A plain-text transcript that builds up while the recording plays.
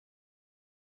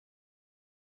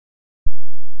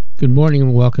Good morning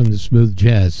and welcome to Smooth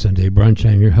Jazz Sunday Brunch.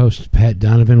 I'm your host, Pat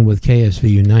Donovan, with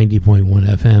KSVU 90.1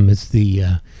 FM. It's the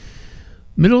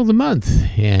middle of the month,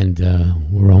 and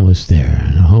we're almost there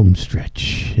on a home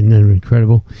stretch. Isn't that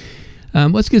incredible?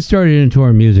 Let's get started into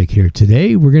our music here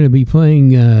today. We're going to be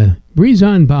playing Breeze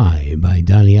On by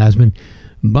Donny Osmond,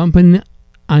 Bumpin'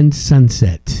 on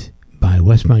Sunset by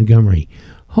Wes Montgomery,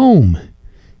 Home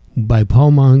by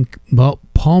Paul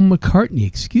McCartney.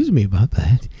 Excuse me about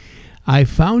that. I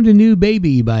Found a New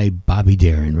Baby by Bobby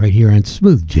Darin, right here on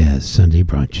Smooth Jazz Sunday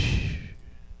Brunch.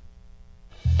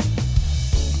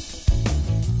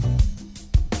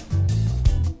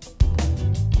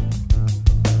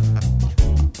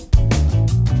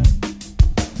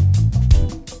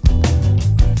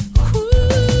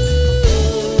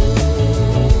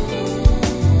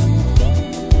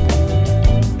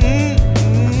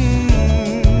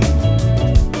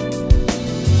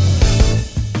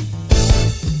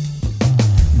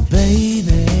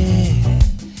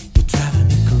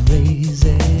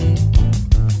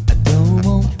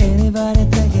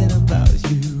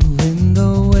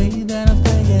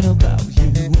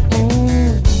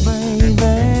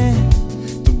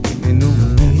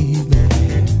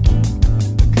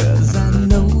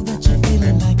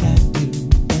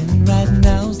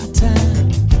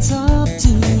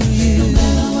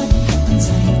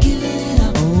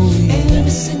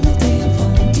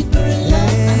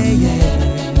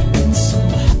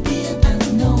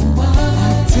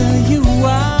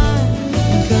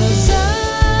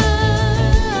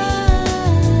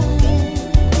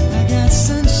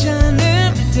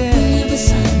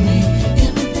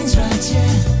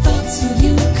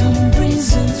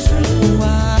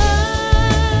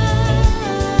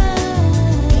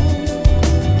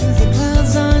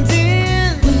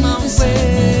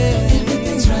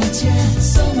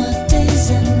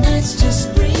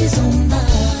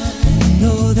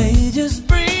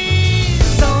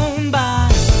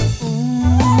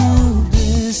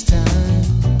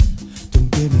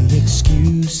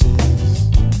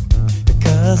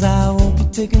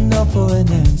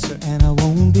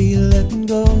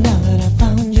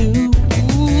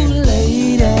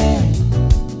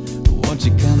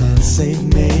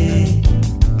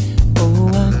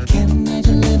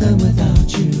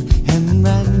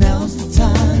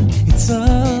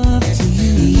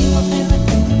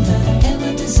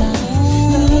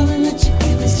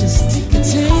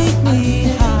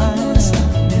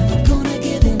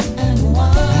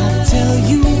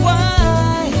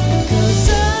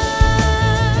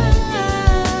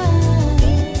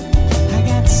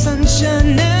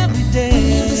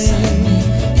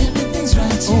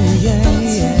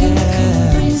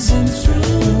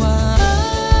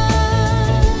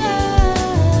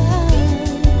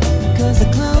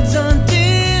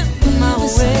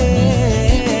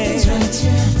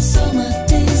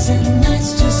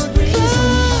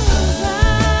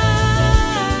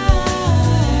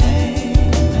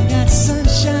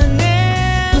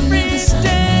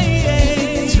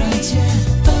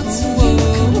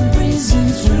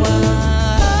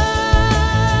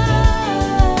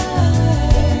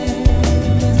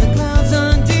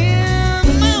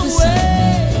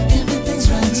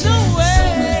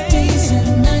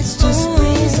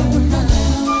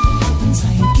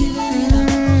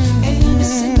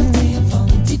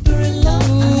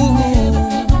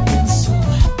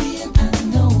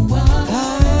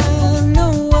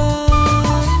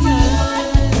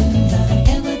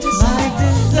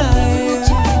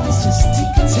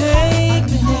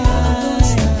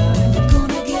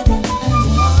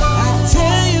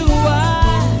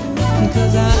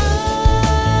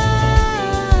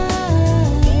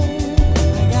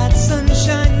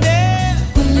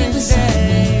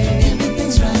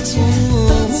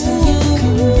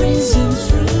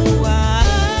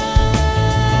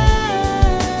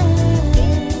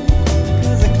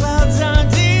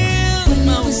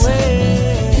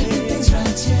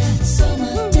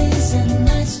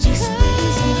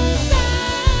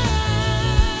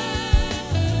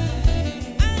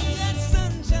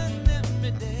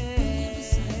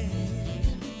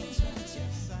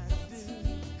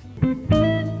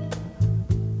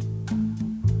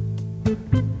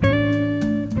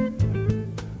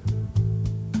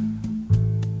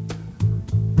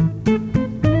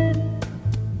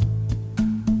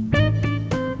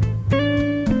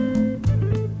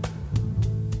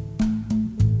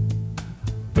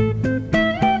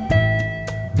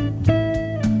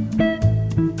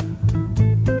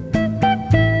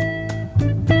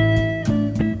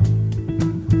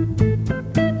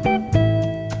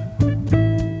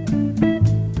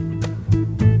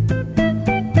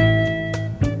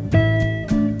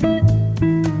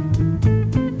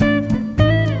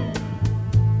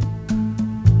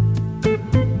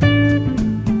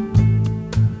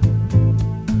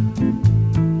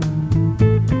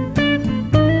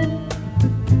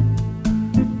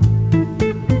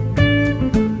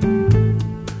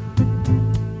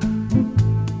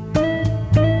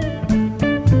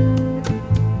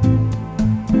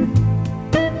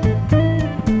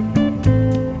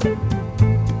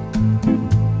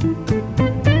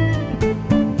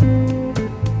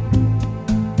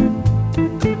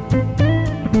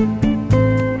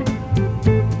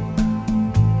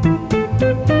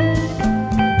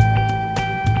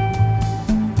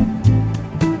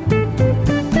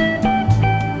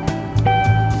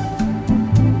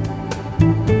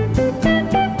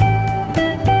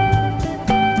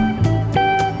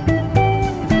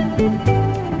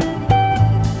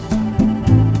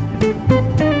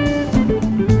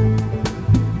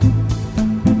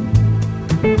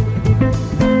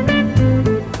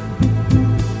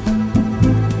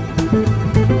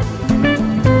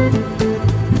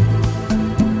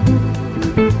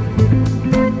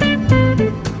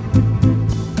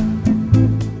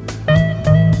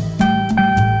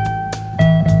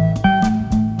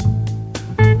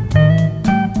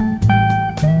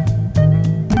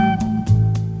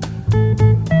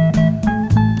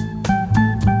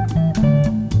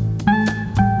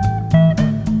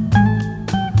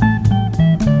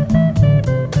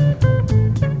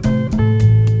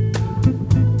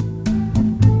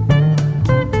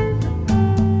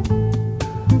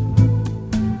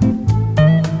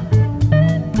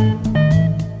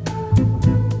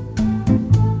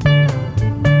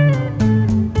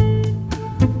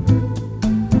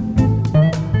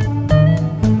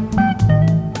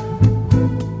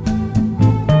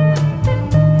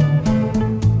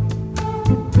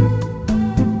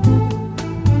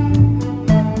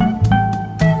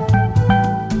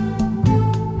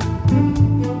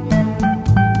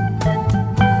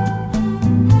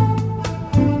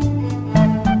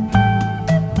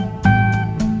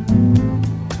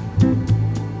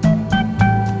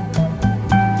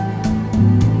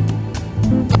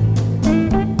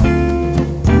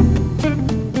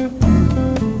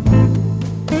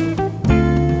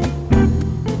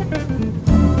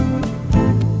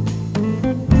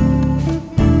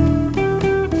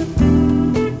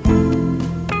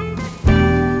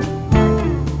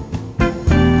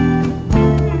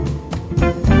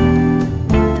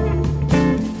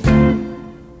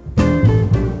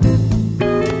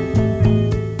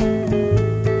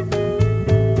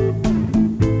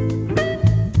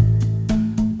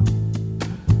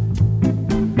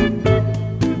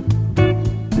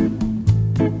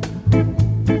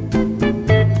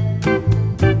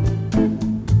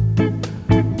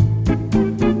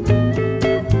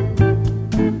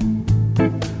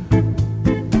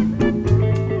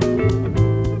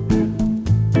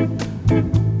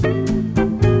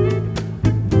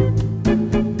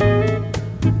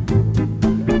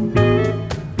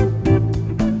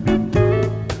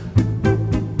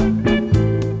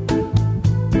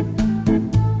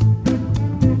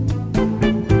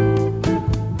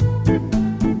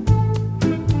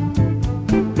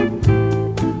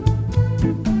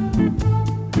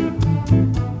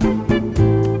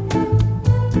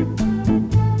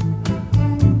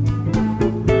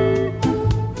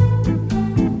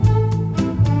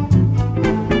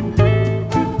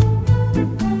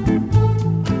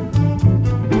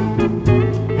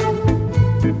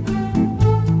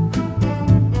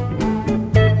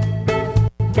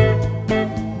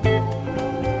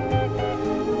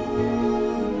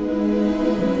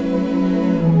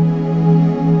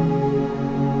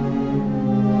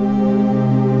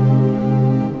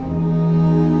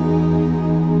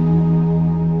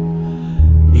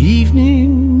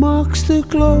 Evening marks the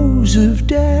close of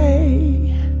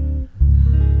day.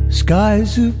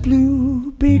 Skies of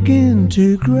blue begin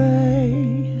to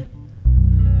gray.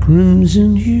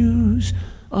 Crimson hues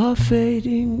are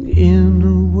fading in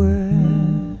the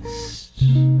west.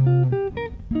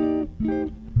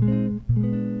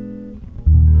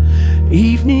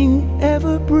 Evening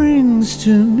ever brings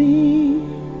to me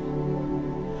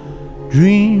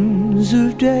dreams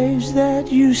of days that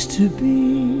used to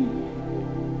be,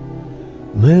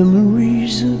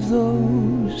 memories of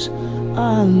those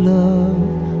I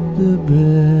love the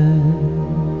best.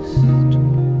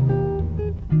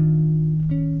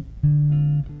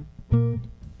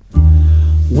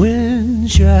 When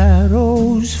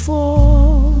shadows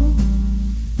fall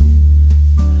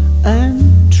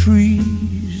and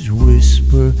trees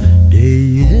whisper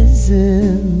day is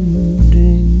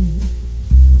ending,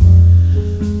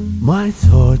 my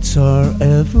thoughts are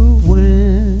ever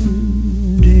wending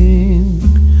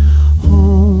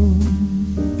home.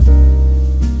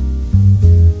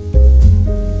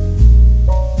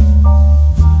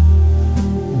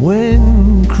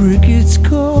 When crickets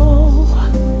call,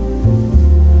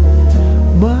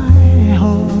 my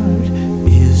heart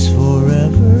is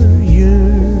forever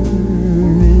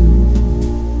yearning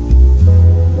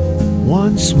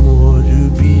once more to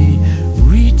be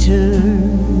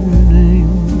returning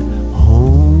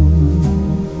home.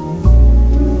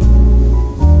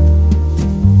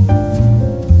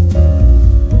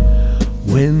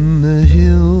 When the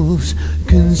hills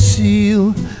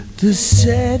conceal the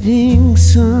setting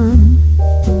sun,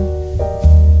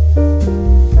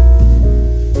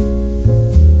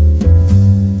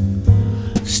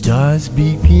 stars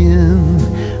begin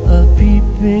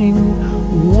a-peeping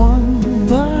one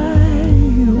by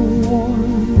one.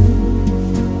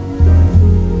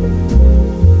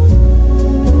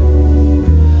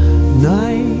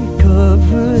 Night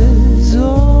covers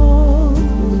all,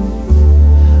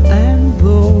 and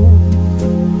though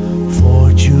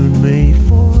fortune may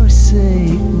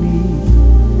forsake me,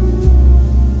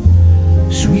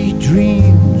 sweet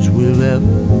dreams will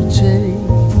ever take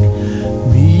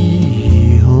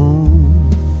me home.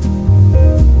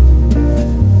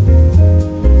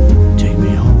 Take me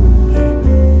home, baby.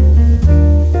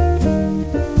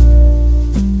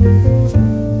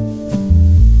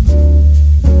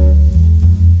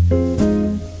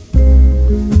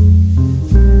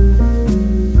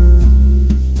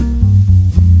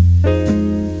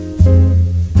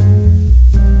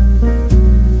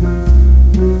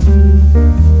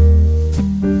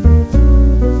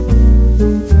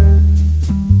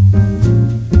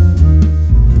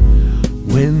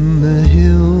 When the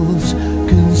hills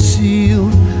conceal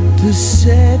the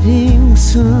setting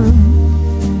sun,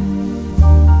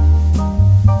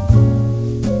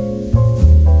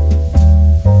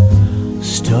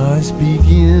 stars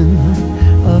begin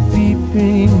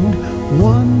a-peeping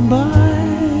one by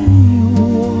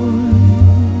one.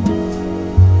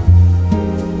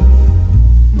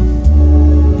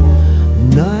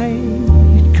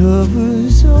 Night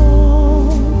covers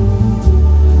all,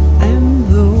 and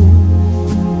though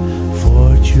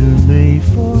fortune may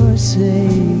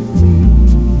forsake me,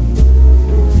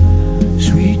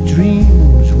 sweet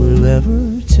dreams will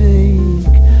ever take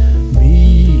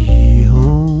me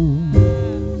home.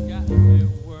 Got me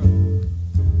world,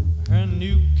 her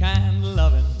new kind of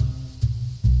loving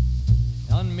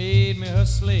done made me her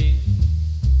slave.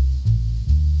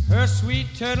 Her sweet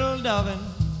turtle dovin'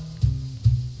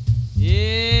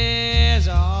 is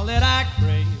all that I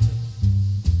crave.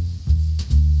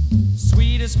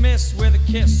 Sweetest miss with a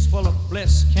kiss full of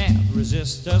bliss, can't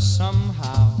resist her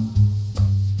somehow.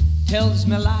 Tells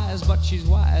me lies, but she's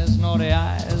wise, naughty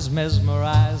eyes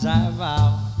mesmerize, I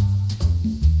vow.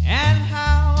 And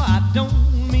how, I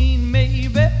don't mean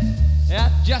maybe,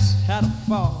 I just had a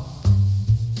fall.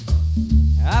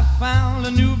 I found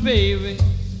a new baby,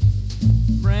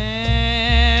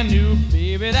 brand new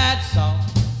baby, that's all.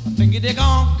 I think they're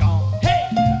gone, gone. Hey!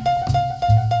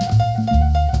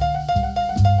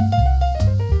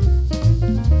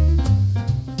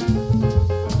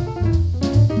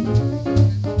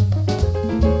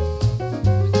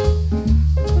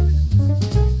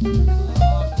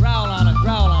 Growl on it,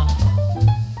 growl on it.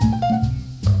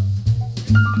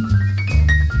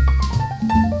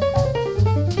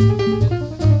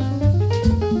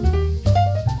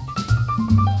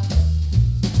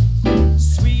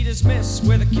 Sweetest miss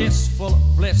with a kiss full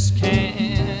of bliss,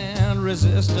 can't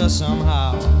resist her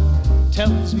somehow.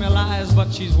 Tells me lies,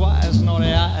 but she's wise,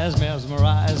 naughty eyes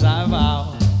mesmerize, I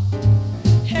vow.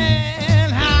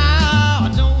 And how,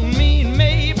 I don't mean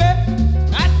maybe,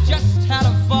 I just had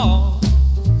a fall.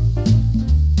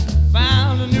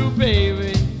 Found a new baby.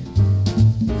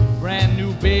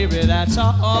 that's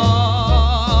all.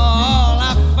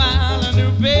 I found a new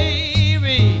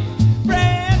baby,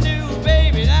 brand new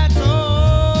baby, that's all.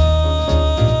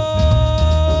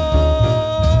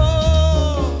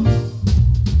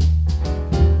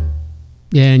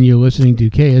 And you're listening to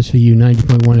KSVU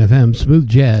 90.1 FM, Smooth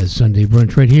Jazz Sunday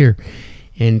Brunch right here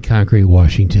in Concrete,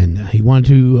 Washington. I want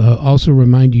to also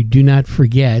remind you, do not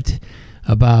forget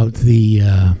about the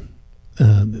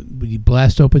we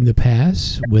blast open the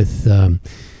pass with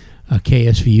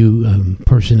KSVU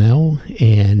personnel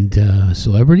and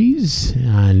celebrities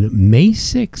on May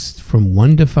 6th from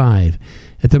 1 to 5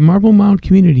 at the Marble Mount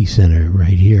Community Center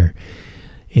right here.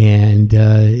 And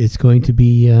it's going to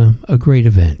be a great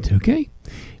event, okay?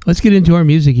 Let's get into our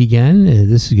music again.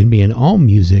 This is going to be an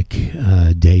all-music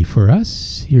day for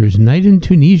us. Here's Night in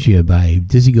Tunisia by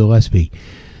Dizzy Gillespie.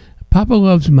 Papa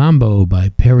Loves Mambo by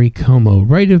Perry Como.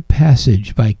 Rite of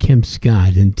Passage by Kim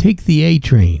Scott. And Take the A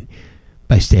Train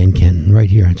by Stan Kenton right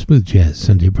here on Smooth Jazz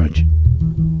Sunday Brunch.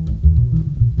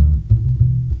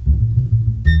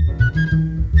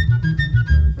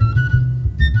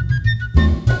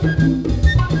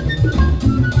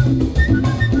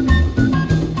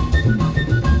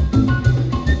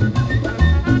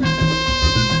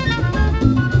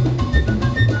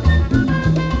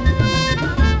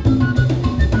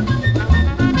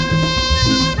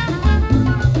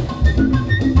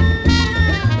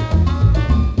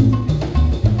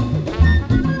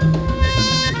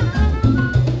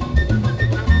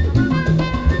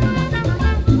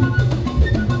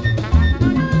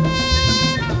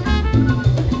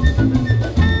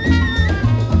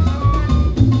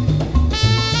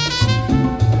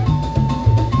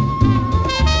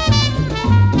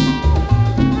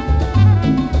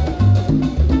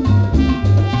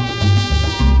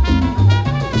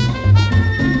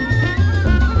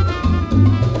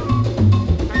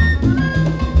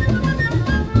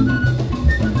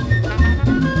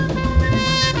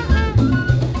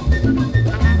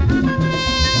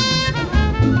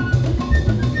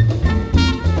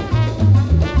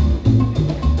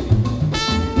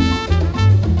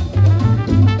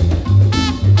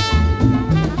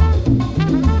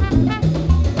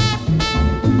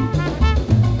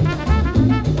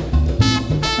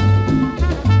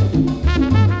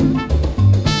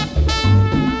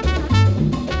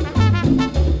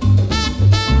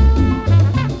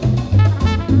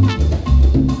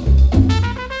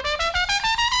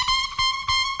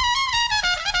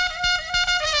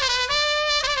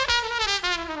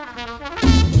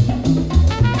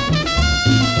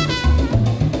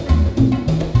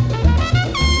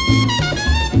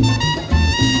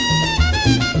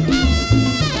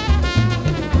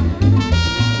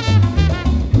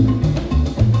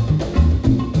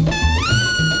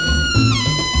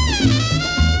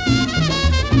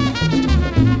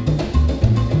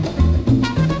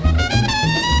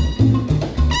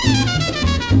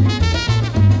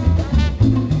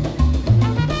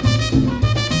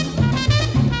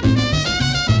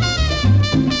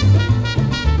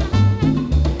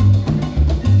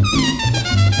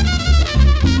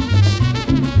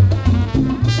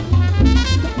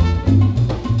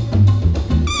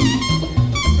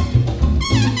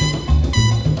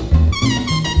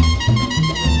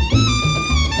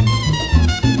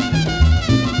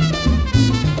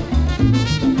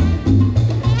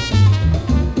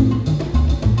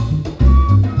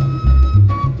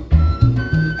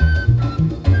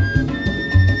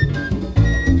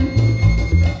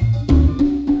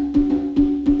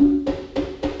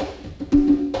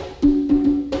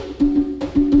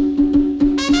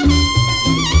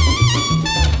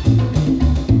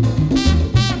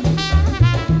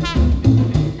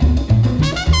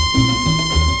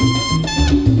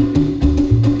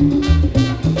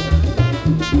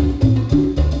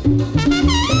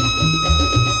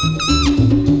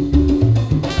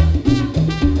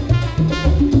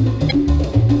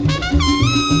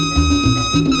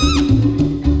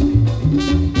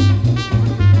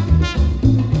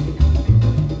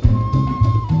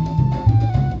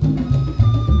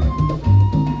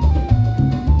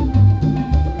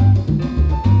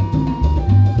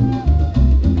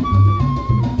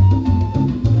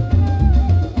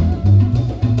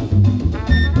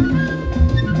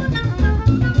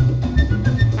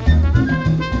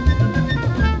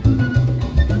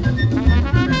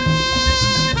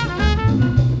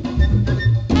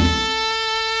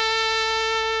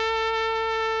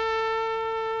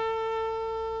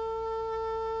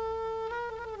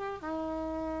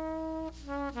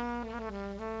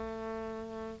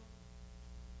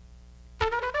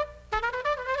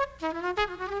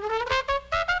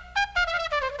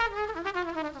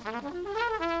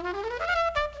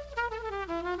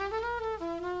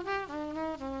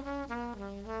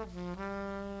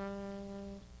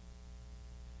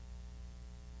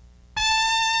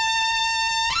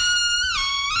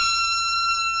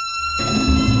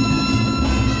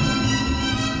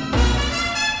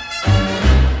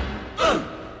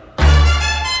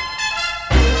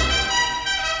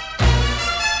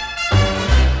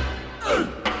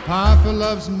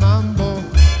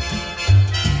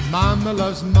 Mama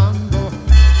loves mambo.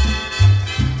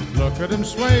 Look at him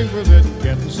sway with it,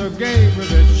 getting so gay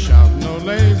with it, shouting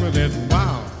olay with it,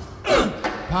 wow.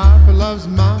 Papa loves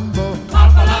mambo.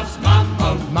 Papa loves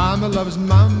mambo. Mama loves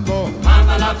mambo.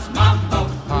 Mama loves mambo.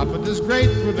 Papa does great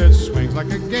with it, swings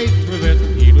like a gate with it,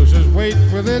 he loses weight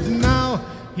with it. Now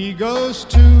he goes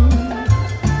to,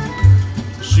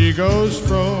 she goes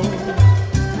fro,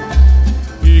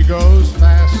 he goes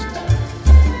fast,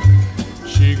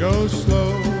 she goes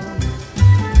slow,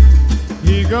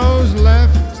 he goes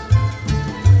left,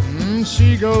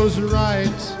 she goes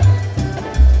right.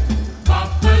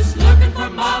 Papa's looking for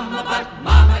Mama, but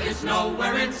Mama is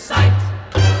nowhere in sight.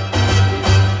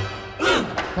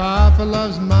 Papa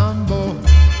loves mambo.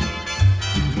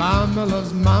 Mama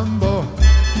loves mambo.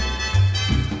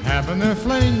 Having their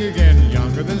fling again,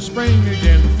 younger than spring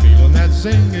again, feeling that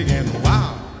zing again,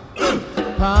 wow.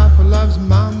 Papa loves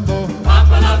mambo.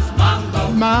 Papa loves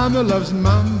mambo. Mama loves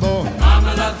mambo.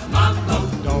 Mama loves mambo.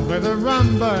 Don't play the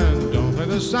rumba and don't play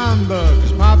the samba,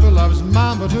 'cause Papa loves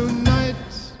mambo tonight.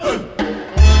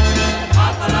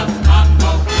 Papa loves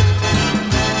mambo.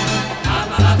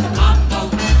 Mama loves mambo.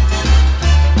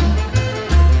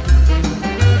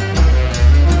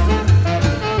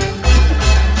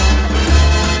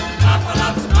 Papa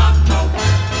loves mambo.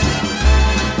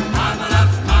 Mama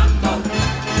loves mambo.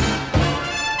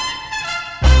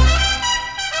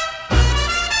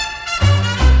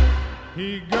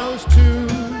 He goes to,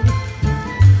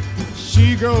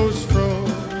 she goes fro,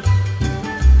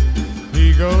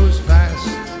 he goes fast,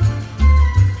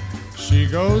 she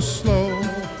goes slow,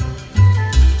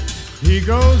 he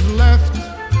goes left,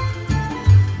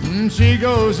 she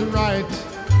goes right.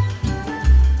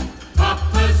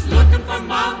 Papa's looking for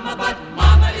Mama, but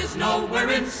Mama is nowhere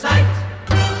in sight.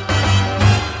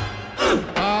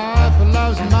 Papa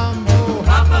loves mambo.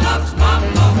 Papa loves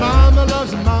mambo. Mama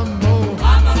loves mambo.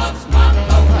 Mama loves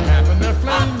mambo. Having their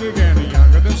fling again,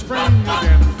 younger than spring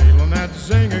again, feeling that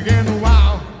zing again,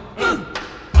 wow.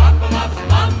 Papa loves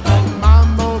mambo.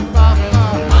 Mambo, papa.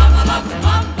 Mama loves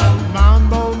mambo.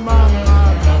 Mambo, mama.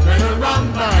 Don't play the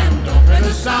rumba and don't play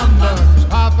the samba, 'cause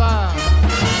Papa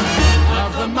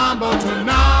loves the mambo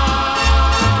tonight.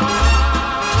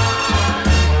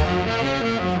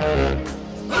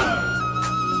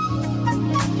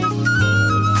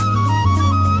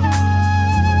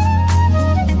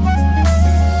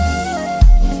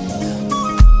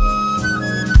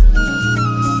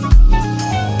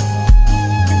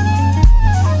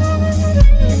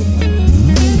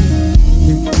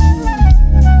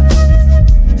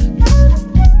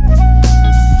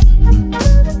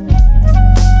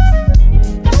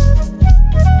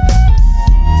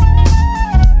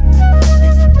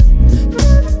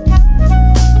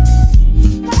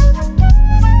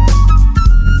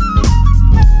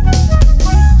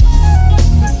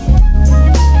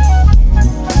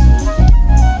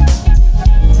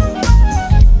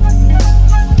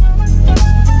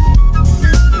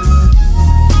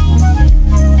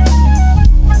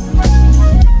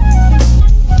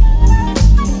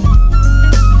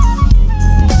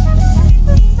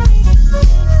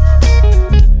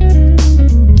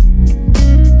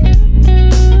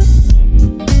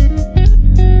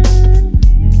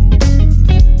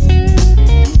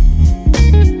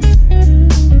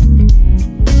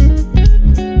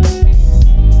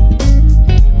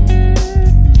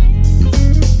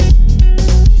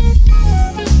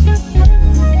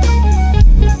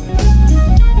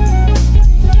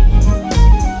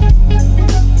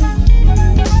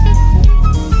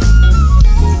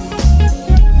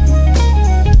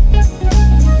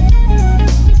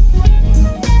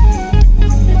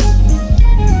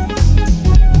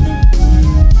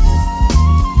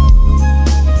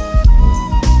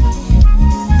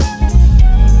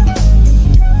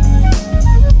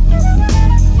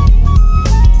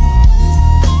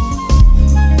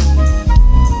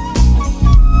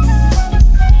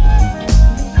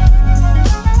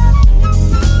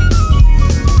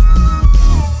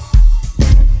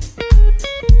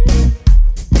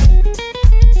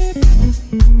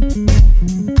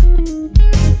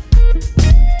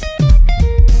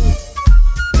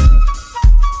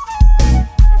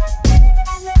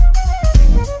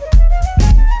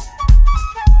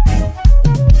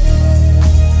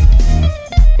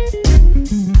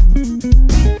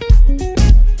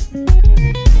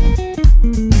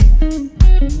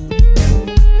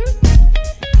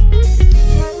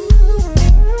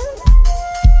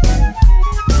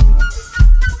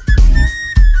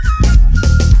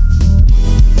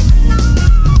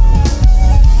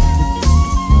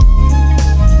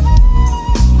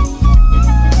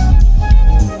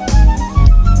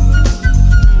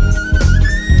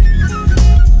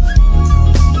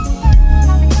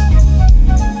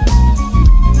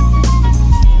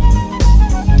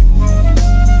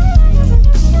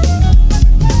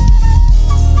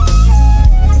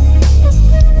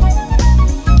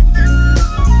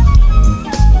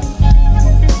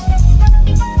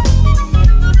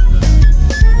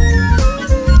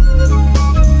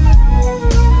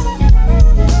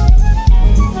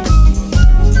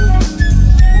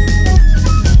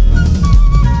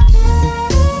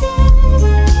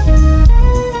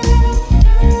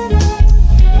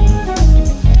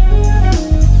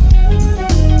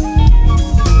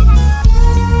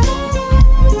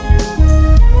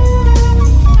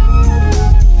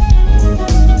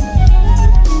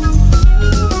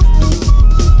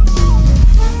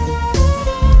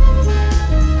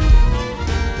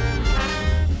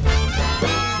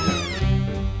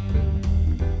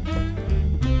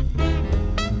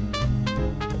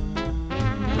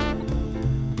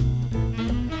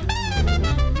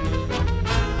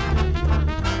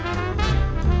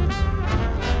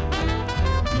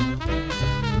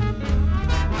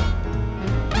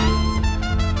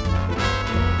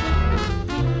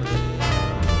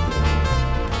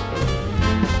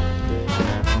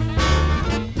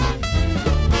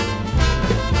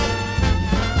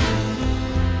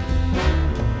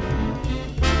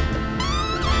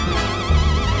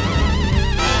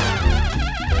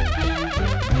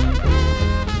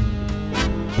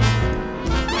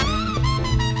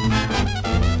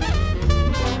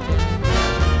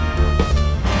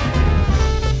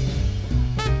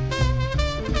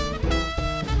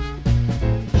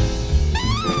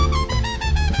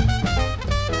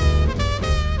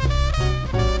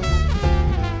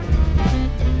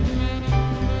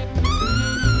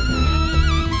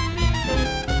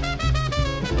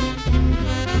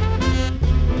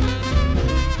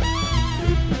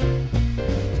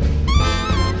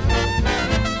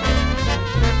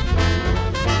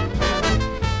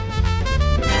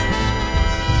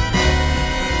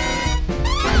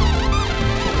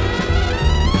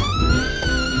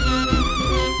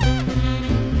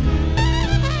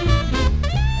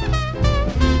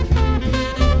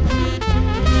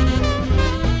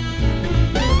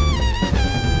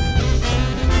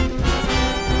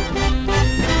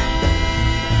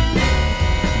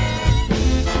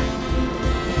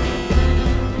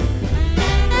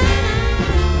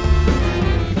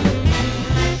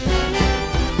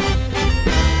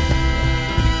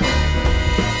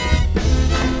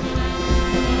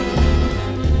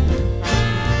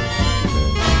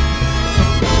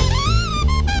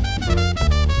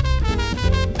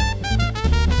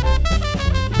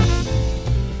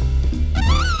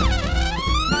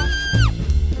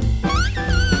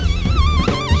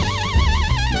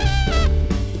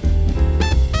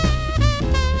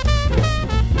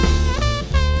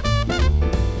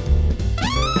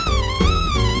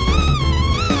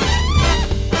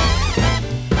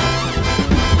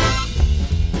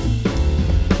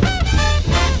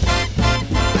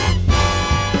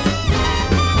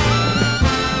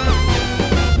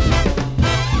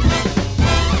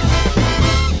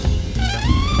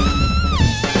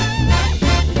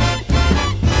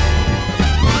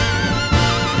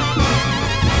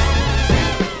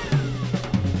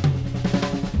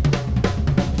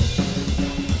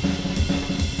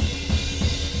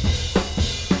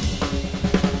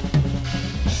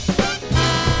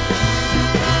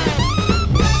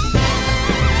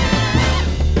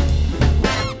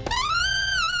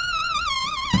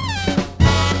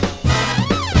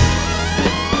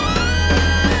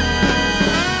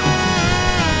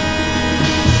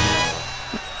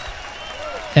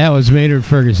 That was Maynard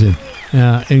Ferguson.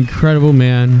 Incredible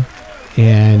man.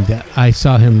 And I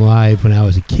saw him live when I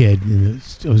was a kid. And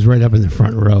it was right up in the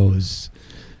front row. It was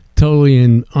totally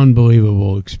an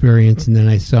unbelievable experience. And then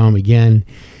I saw him again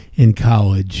in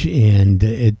college and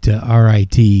at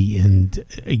RIT. And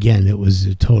again, it was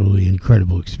a totally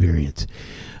incredible experience.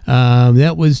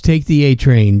 That was Take the A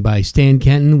Train by Stan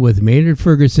Kenton with Maynard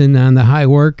Ferguson on the high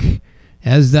work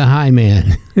as the high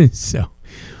man. So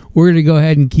we're going to go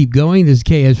ahead and keep going. This is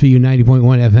KSVU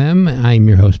 90.1 FM. I'm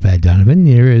your host, Pat Donovan.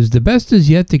 Here is The Best Is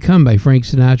Yet to Come by Frank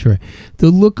Sinatra, The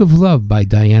Look of Love by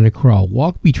Diana Krall,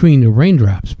 Walk Between the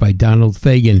Raindrops by Donald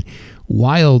Fagen,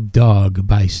 Wild Dog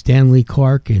by Stanley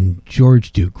Clarke and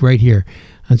George Duke, right here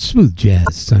on Smooth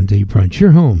Jazz Sunday Brunch,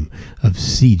 your home of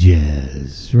Sea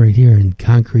Jazz, right here in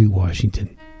Concrete,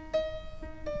 Washington.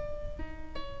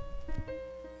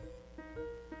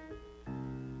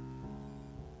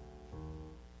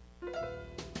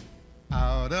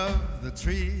 Out of the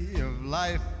tree of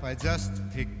life I just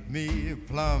picked me a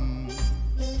plum.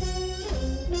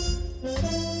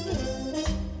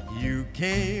 You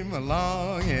came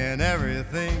along and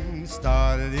everything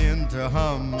started into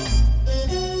hum.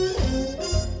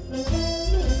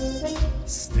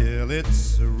 Still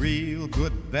it's a real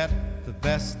good bet, the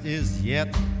best is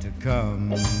yet to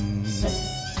come.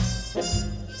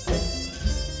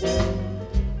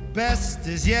 Best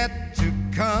is yet to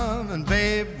come, and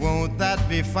babe, won't that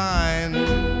be fine?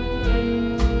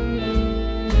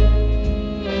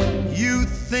 You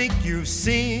think you've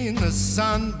seen the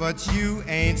sun, but you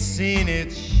ain't seen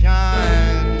it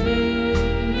shine.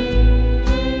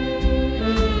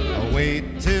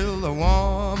 Wait till the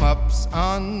warm-up's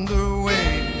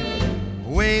underway.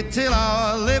 Wait till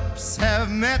our lips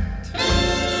have met.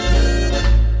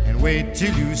 And wait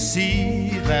till you see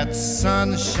that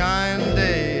sunshine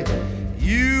day.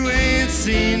 You ain't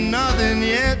seen nothing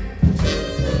yet.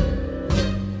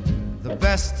 The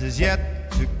best is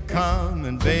yet to come,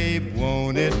 and babe,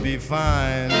 won't it be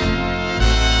fine?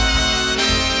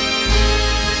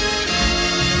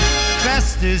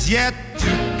 Best is yet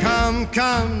to come,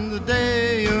 come the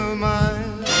day you're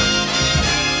mine.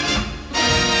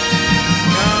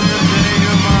 Come the day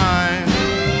you're mine.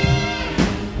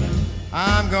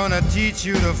 I'm gonna teach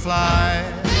you to fly.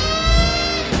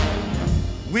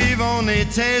 We've only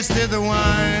tasted the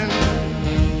wine.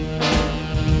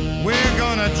 We're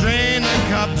gonna drain the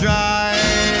cup dry.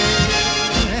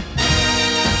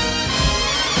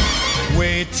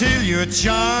 Wait till your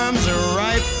charms are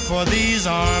ripe for these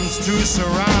arms to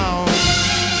surround.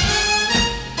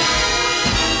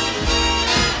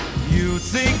 You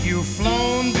think you've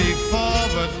flown before,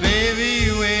 but baby,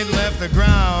 you ain't left the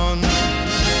ground.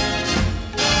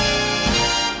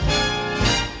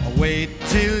 Wait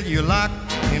till you're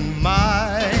locked in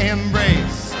my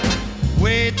embrace.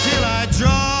 Wait till I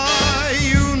draw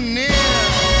you near.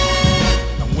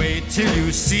 And wait till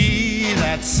you see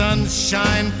that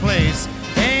sunshine place.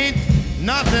 Ain't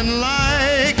nothing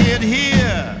like it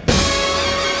here.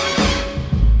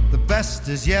 The best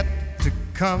is yet to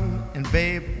come, and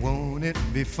babe, won't it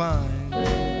be fine?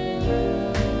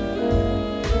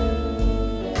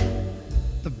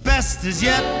 The best is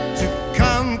yet to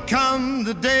come, come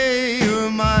the day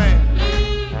you're mine.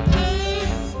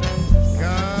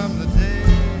 Come the day.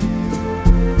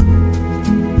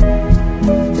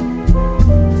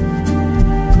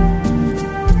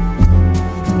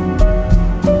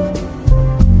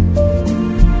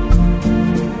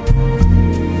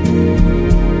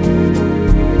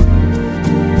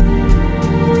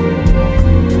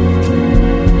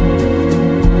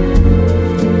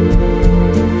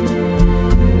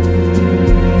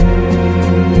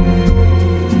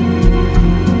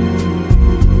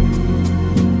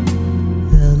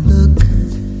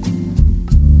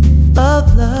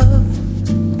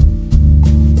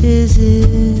 Is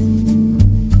in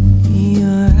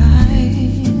your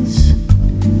eyes.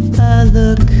 I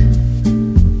look,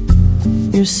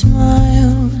 your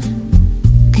smile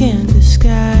can't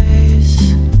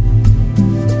disguise.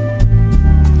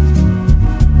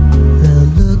 The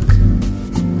look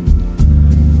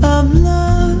of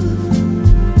love,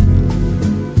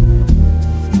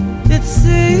 it's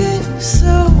saying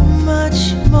so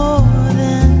much more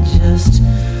than just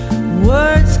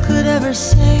words could ever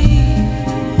say.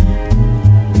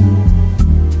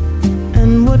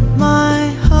 And what my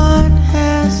heart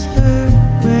has heard,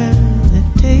 well,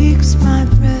 it takes my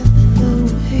breath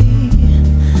away.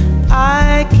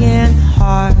 I can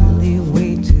hardly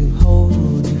wait to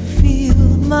hold you, feel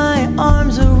my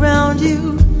arms around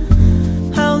you.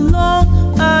 How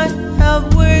long I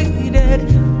have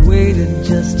waited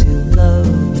just to love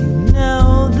you.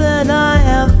 Now that I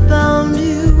have found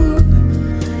you,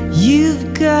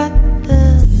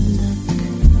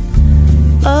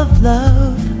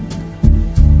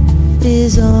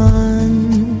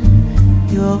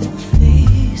 your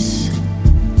face,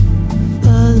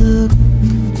 a look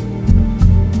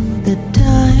that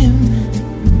time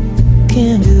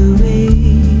can't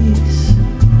erase.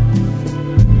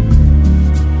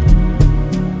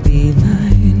 Be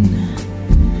mine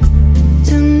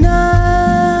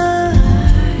tonight.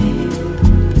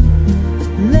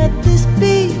 Let this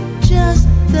be just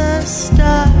the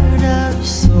start of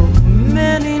so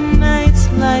many nights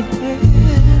like this.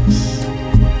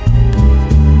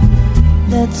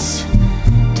 Let's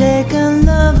take a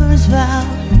lover's vow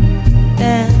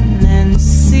and then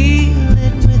seal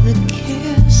it with a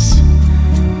kiss.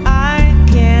 I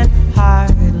can't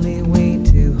hardly wait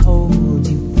to hold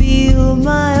you, feel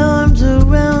my arms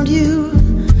around you.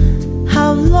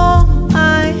 How long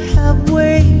I have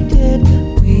waited,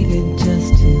 waited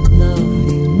just to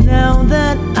love you. Now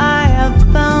that I have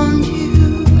found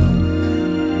you,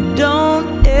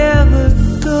 don't ever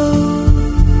go.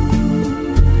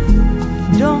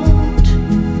 Don't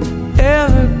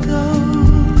ever go.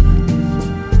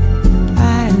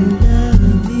 I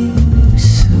love you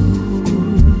so.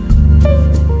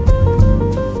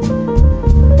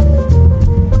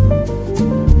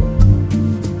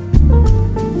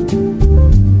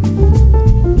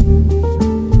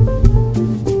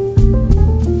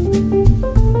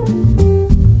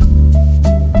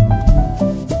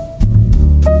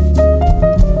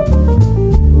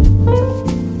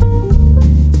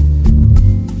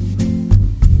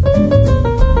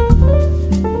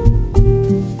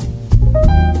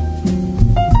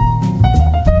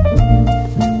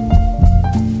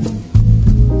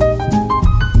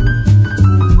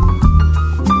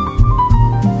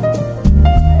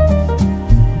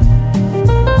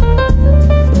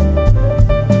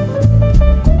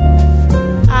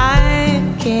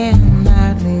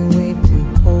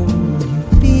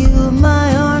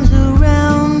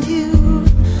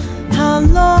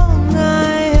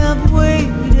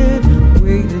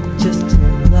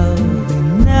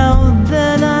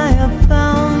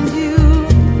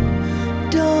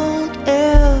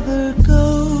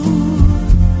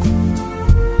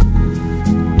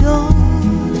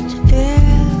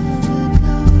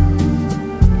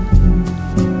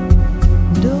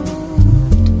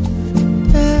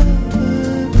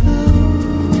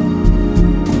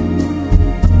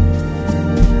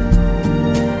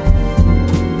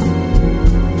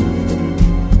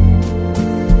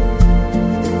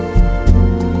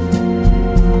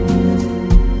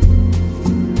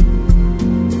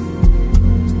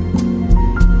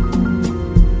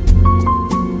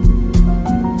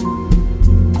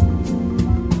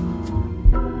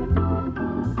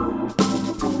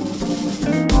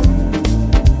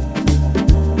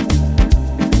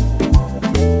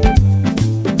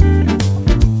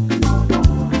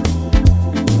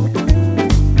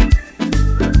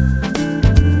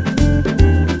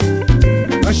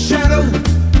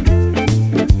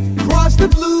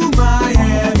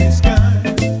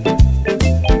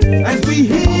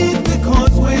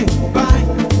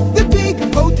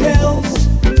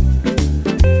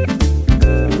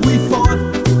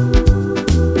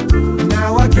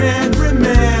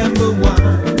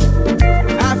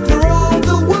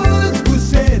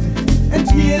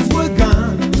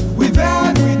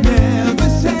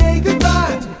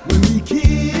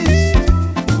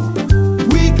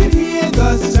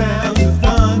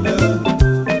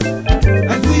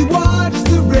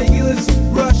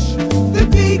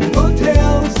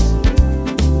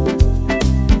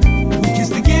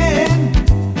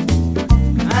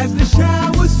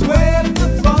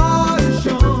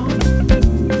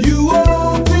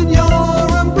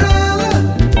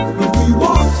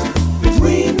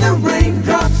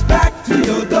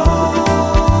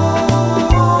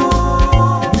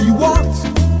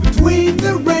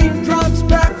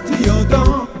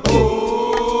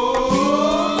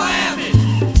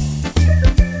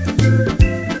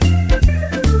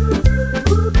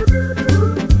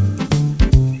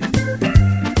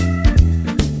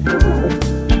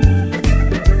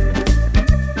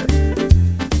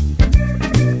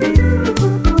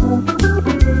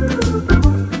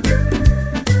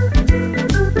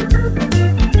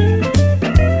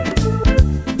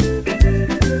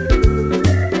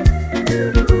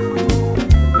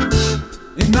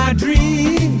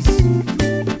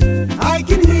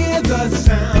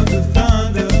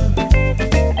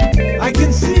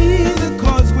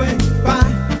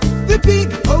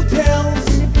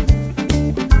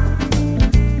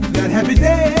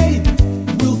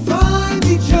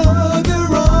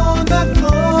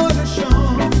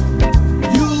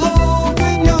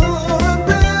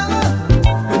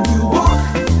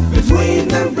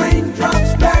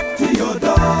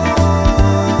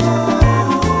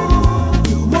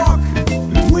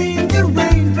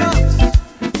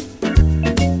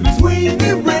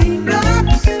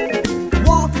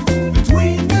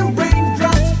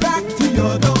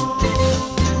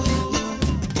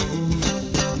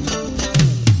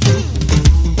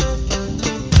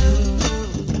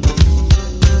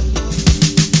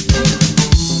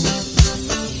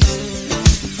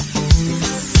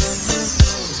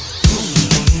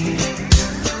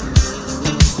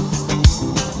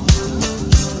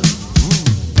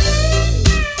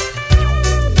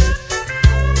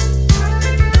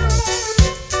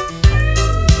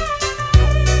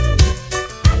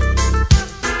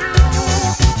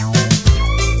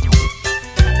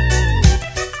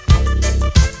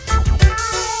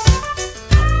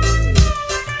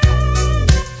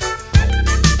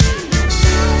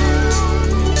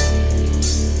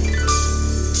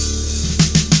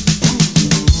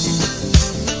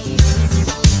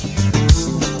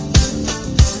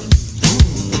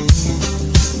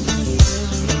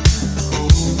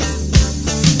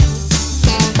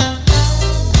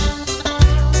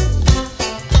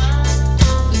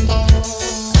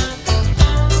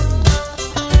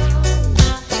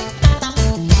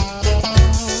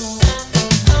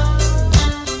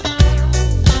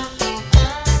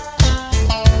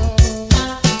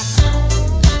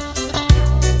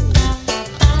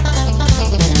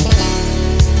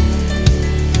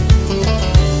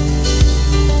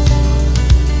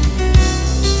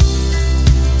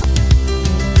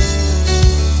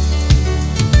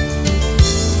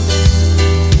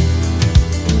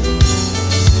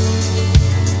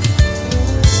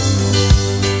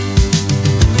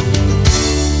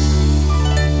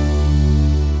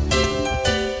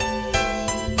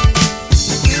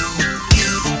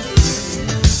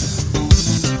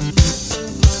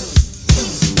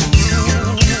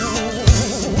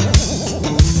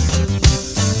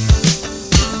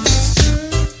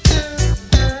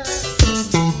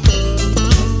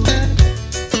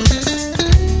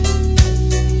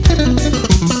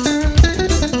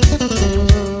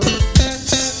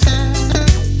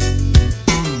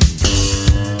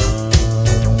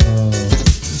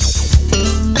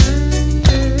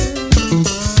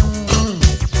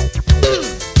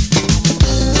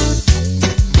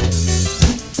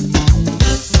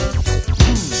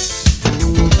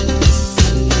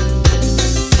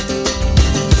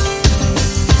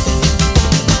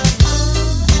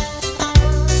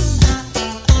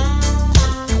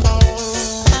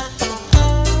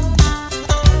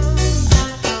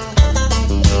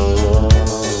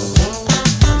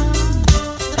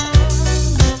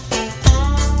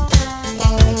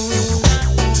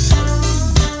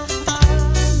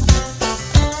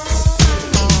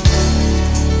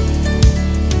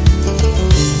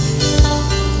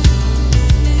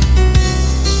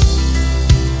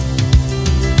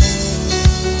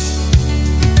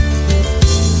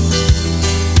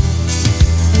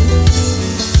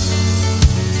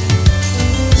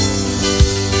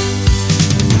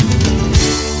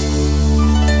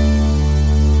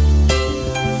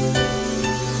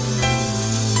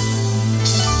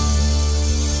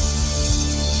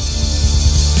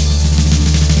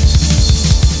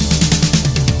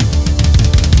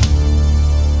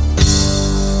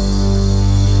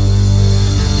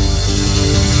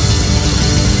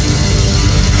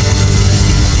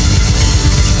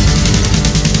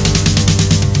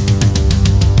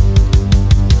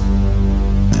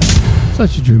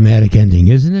 Such a dramatic ending,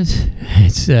 isn't it?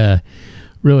 It's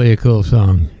really a cool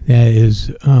song. That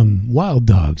is Wild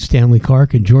Dog, Stanley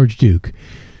Clarke and George Duke.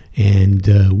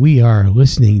 And we are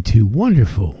listening to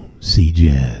wonderful sea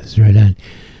jazz right on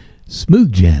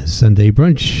Smooth Jazz Sunday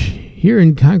Brunch here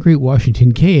in Concrete,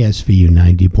 Washington, KSVU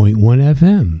 90.1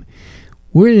 FM.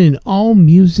 We're in an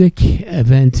all-music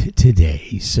event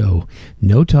today, so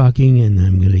no talking, and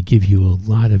I'm going to give you a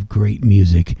lot of great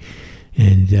music.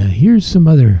 And here's some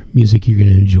other music you're going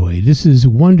to enjoy. This is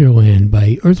Wonderland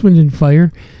by Earth, Wind &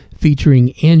 Fire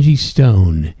featuring Angie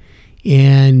Stone.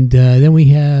 And then we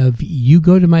have You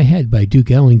Go to My Head by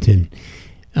Duke Ellington,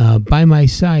 By My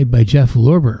Side by Jeff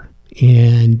Lorber,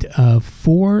 and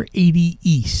 480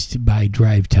 East by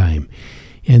Drive Time.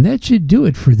 And that should do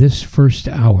it for this first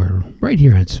hour, right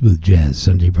here on Smooth Jazz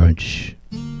Sunday Brunch.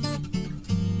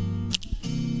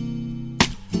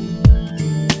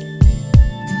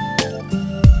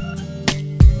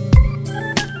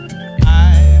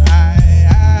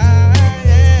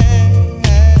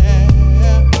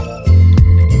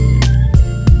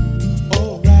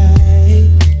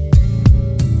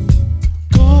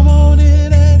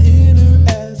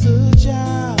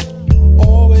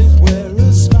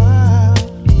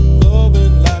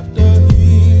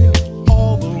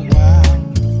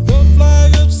 The fly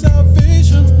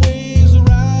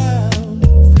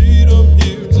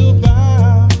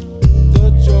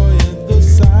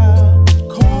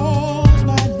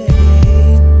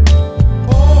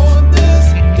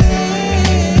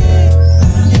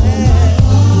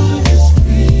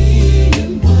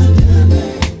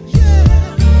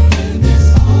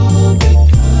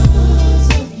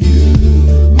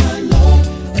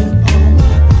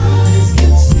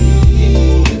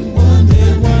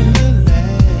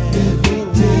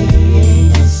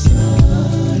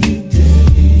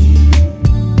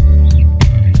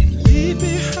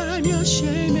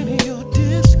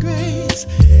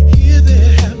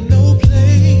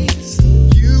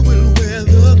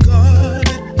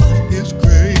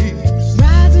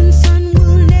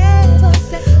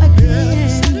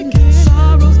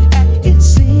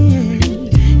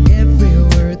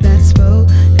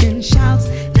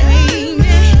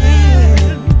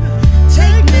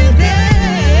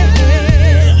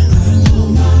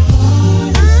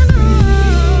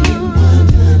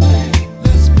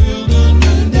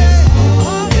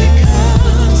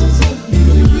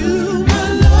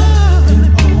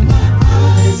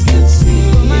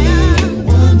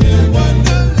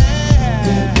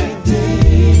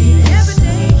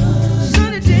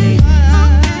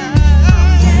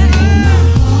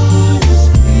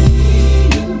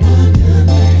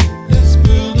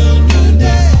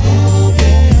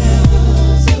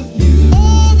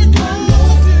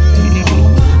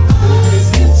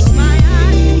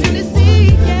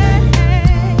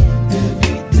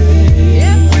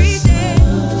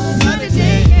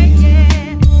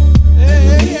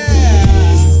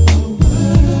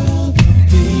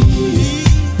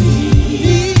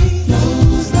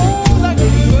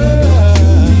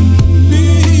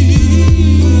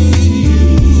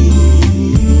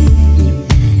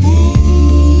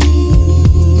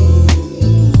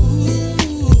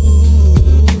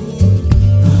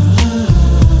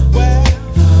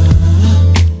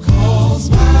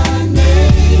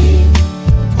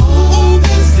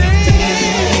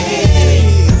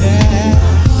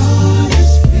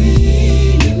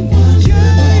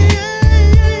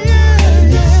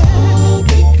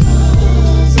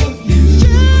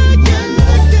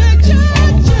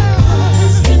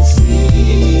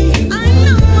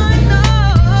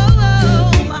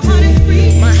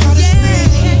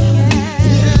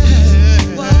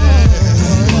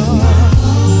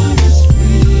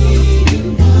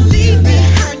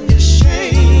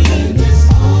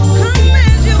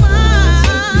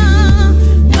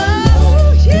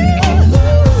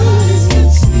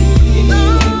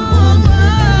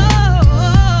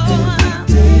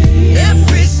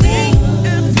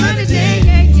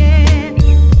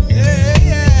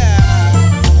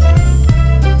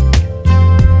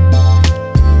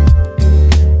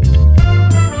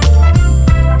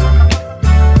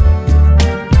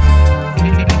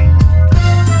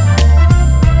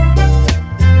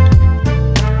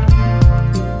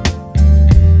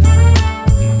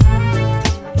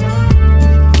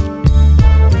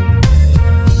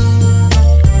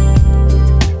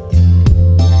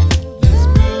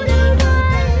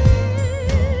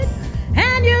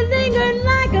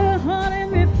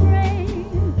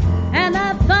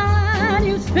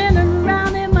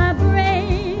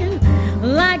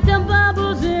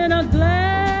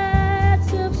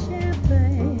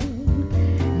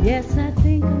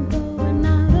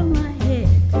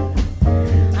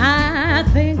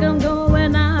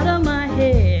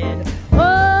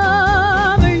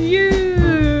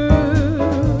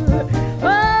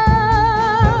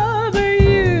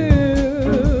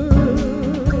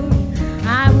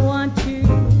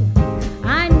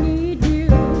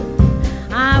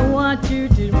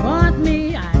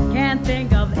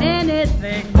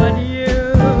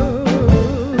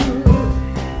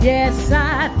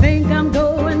I think I'm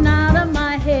going out of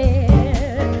my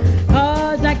head,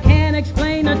 'cause I can't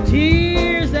explain the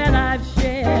tears that I've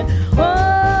shed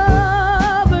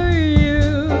over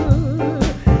you,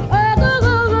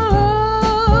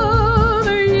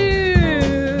 over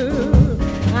you.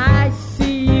 I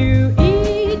see you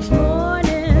each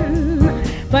morning,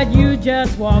 but you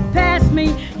just walk past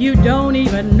me. You don't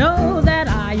even know that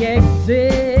I exist.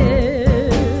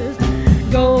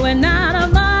 Going out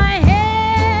of my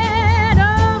head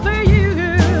over you,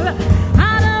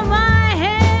 out of my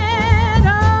head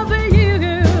over you,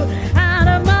 out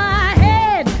of my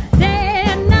head day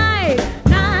and night,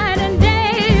 night and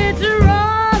day. It's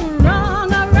wrong, wrong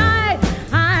or right.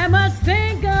 I must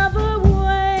think of a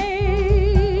way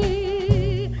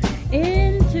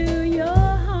into your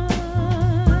heart.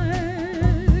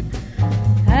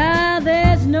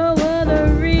 There's no other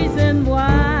reason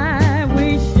why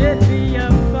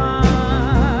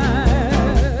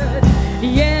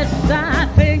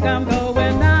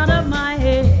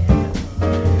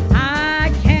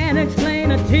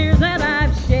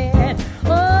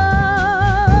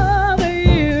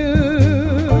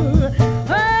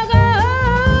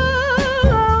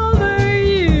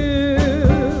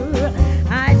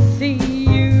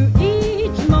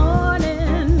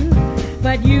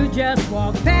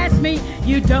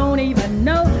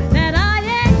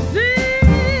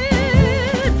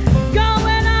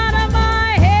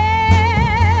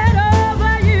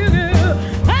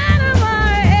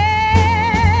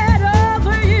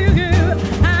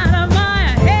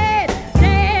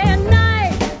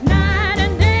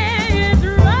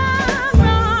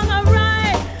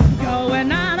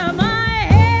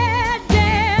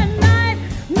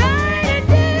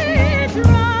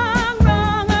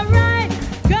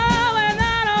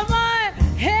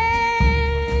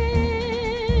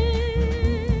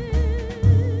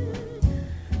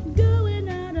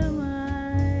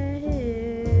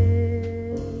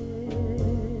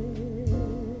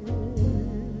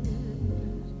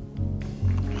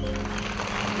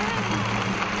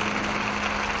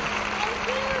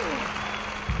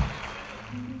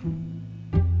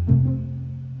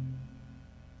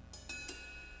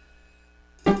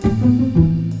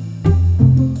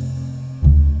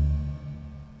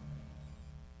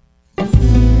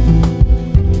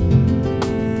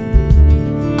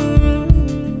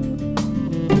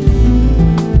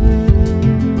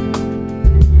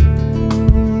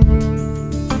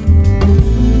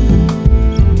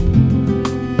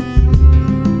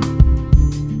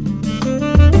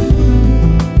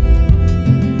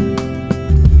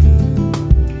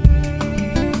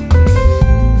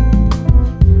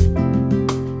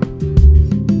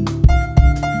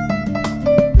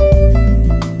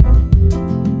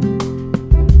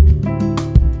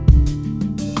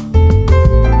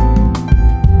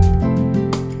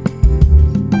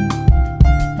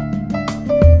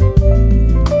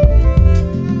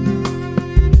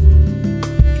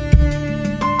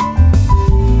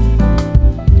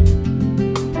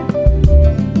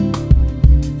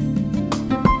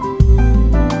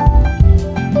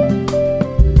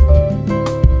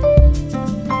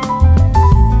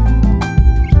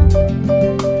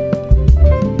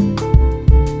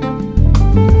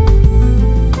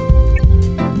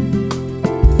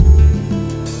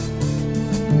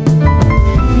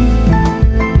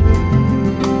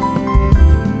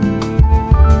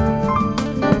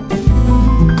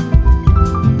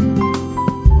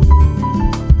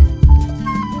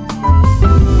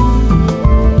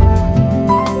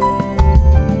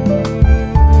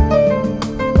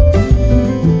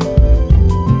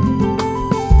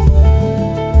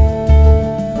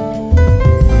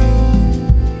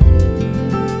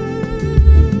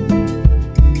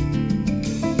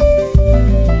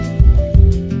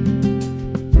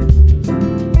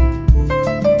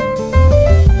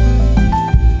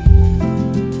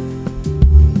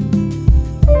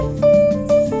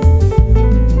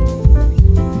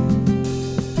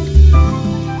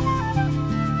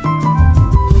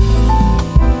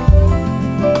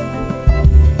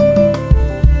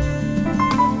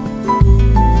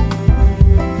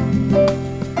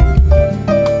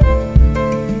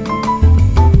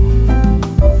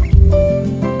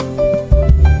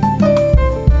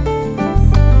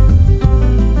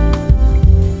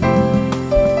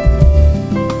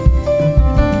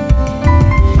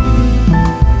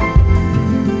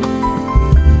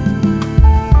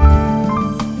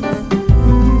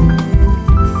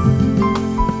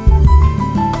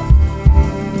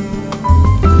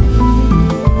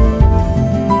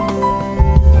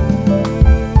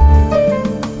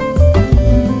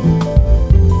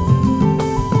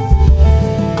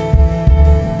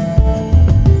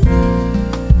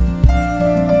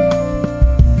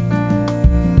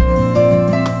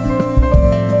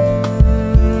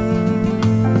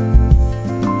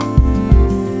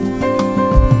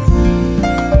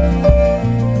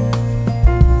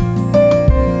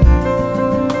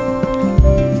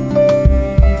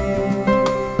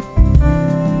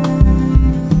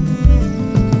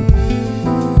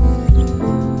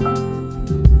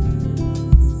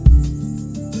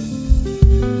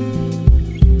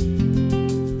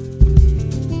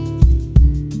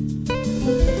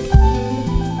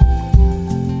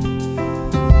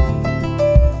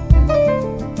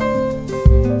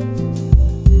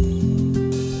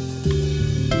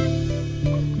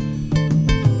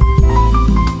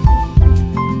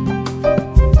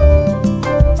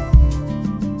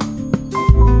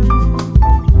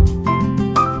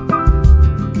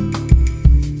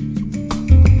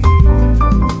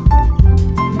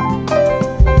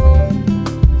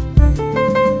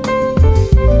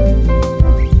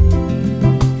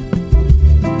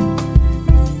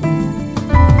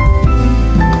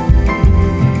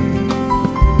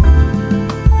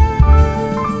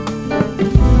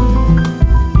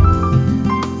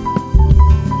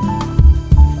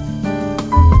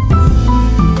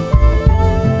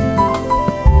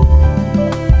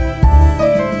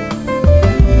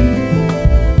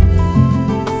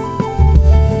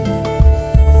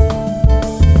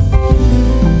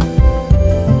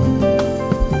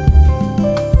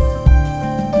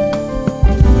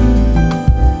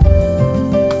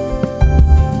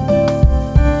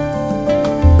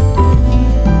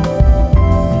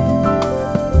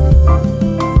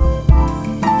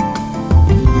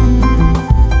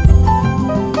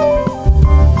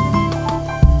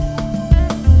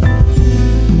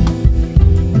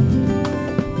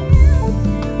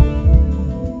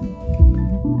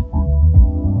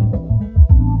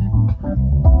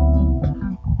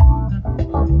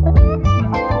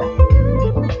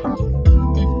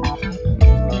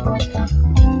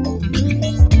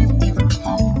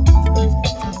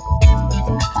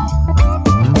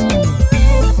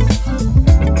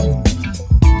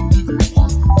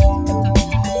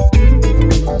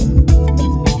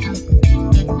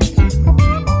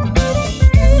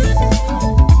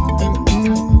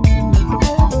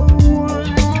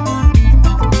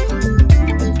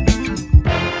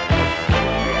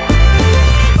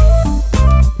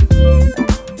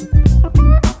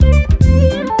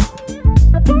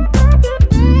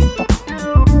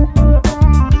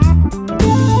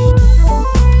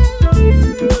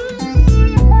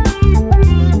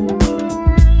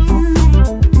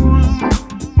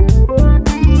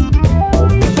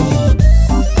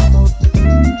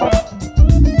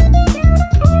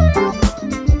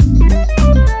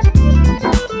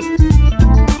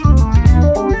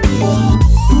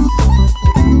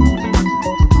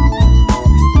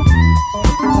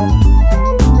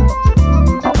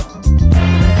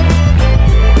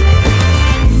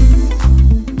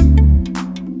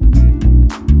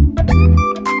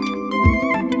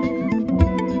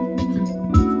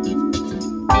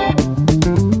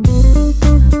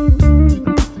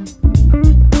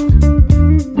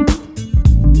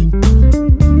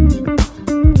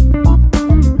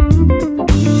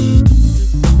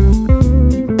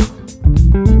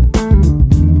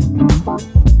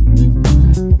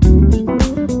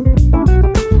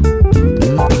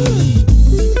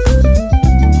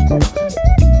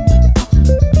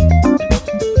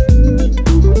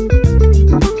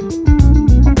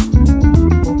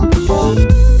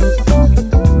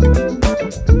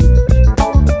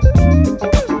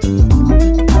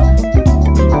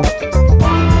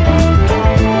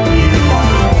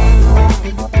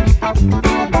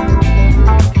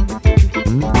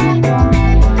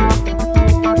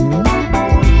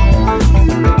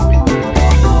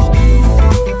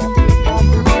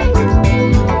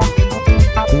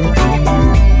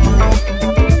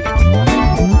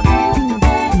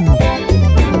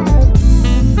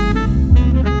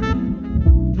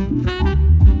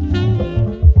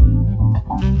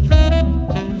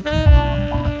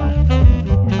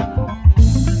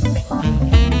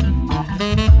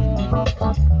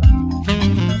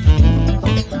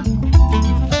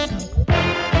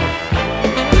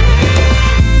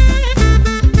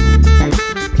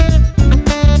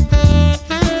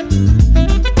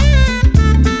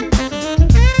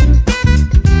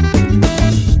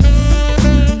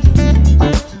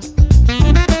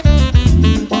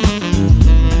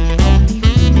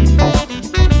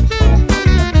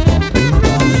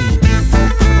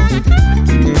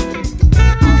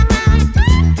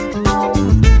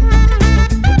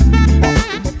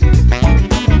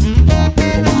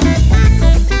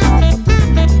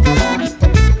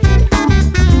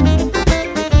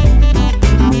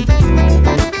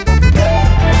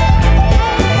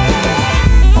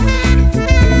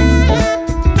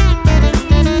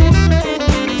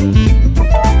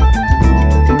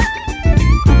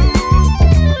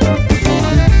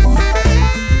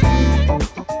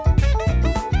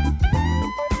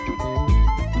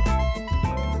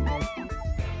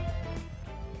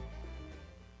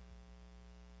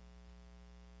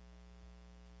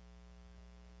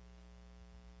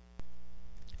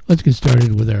Let's get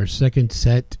started with our second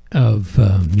set of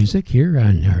music here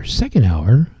on our second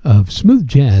hour of Smooth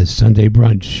Jazz Sunday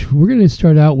Brunch. We're going to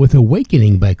start out with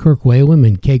Awakening by Kirk Whalum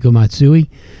and Keiko Matsui,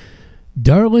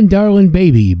 Darlin' Darlin'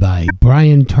 Baby by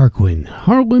Brian Tarquin,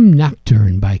 Harlem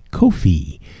Nocturne by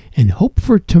Kofi, and Hope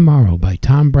for Tomorrow by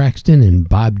Tom Braxton and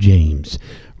Bob James,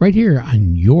 right here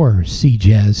on your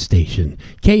C-Jazz station,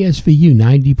 KSVU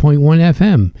 90.1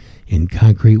 FM in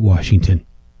Concrete, Washington.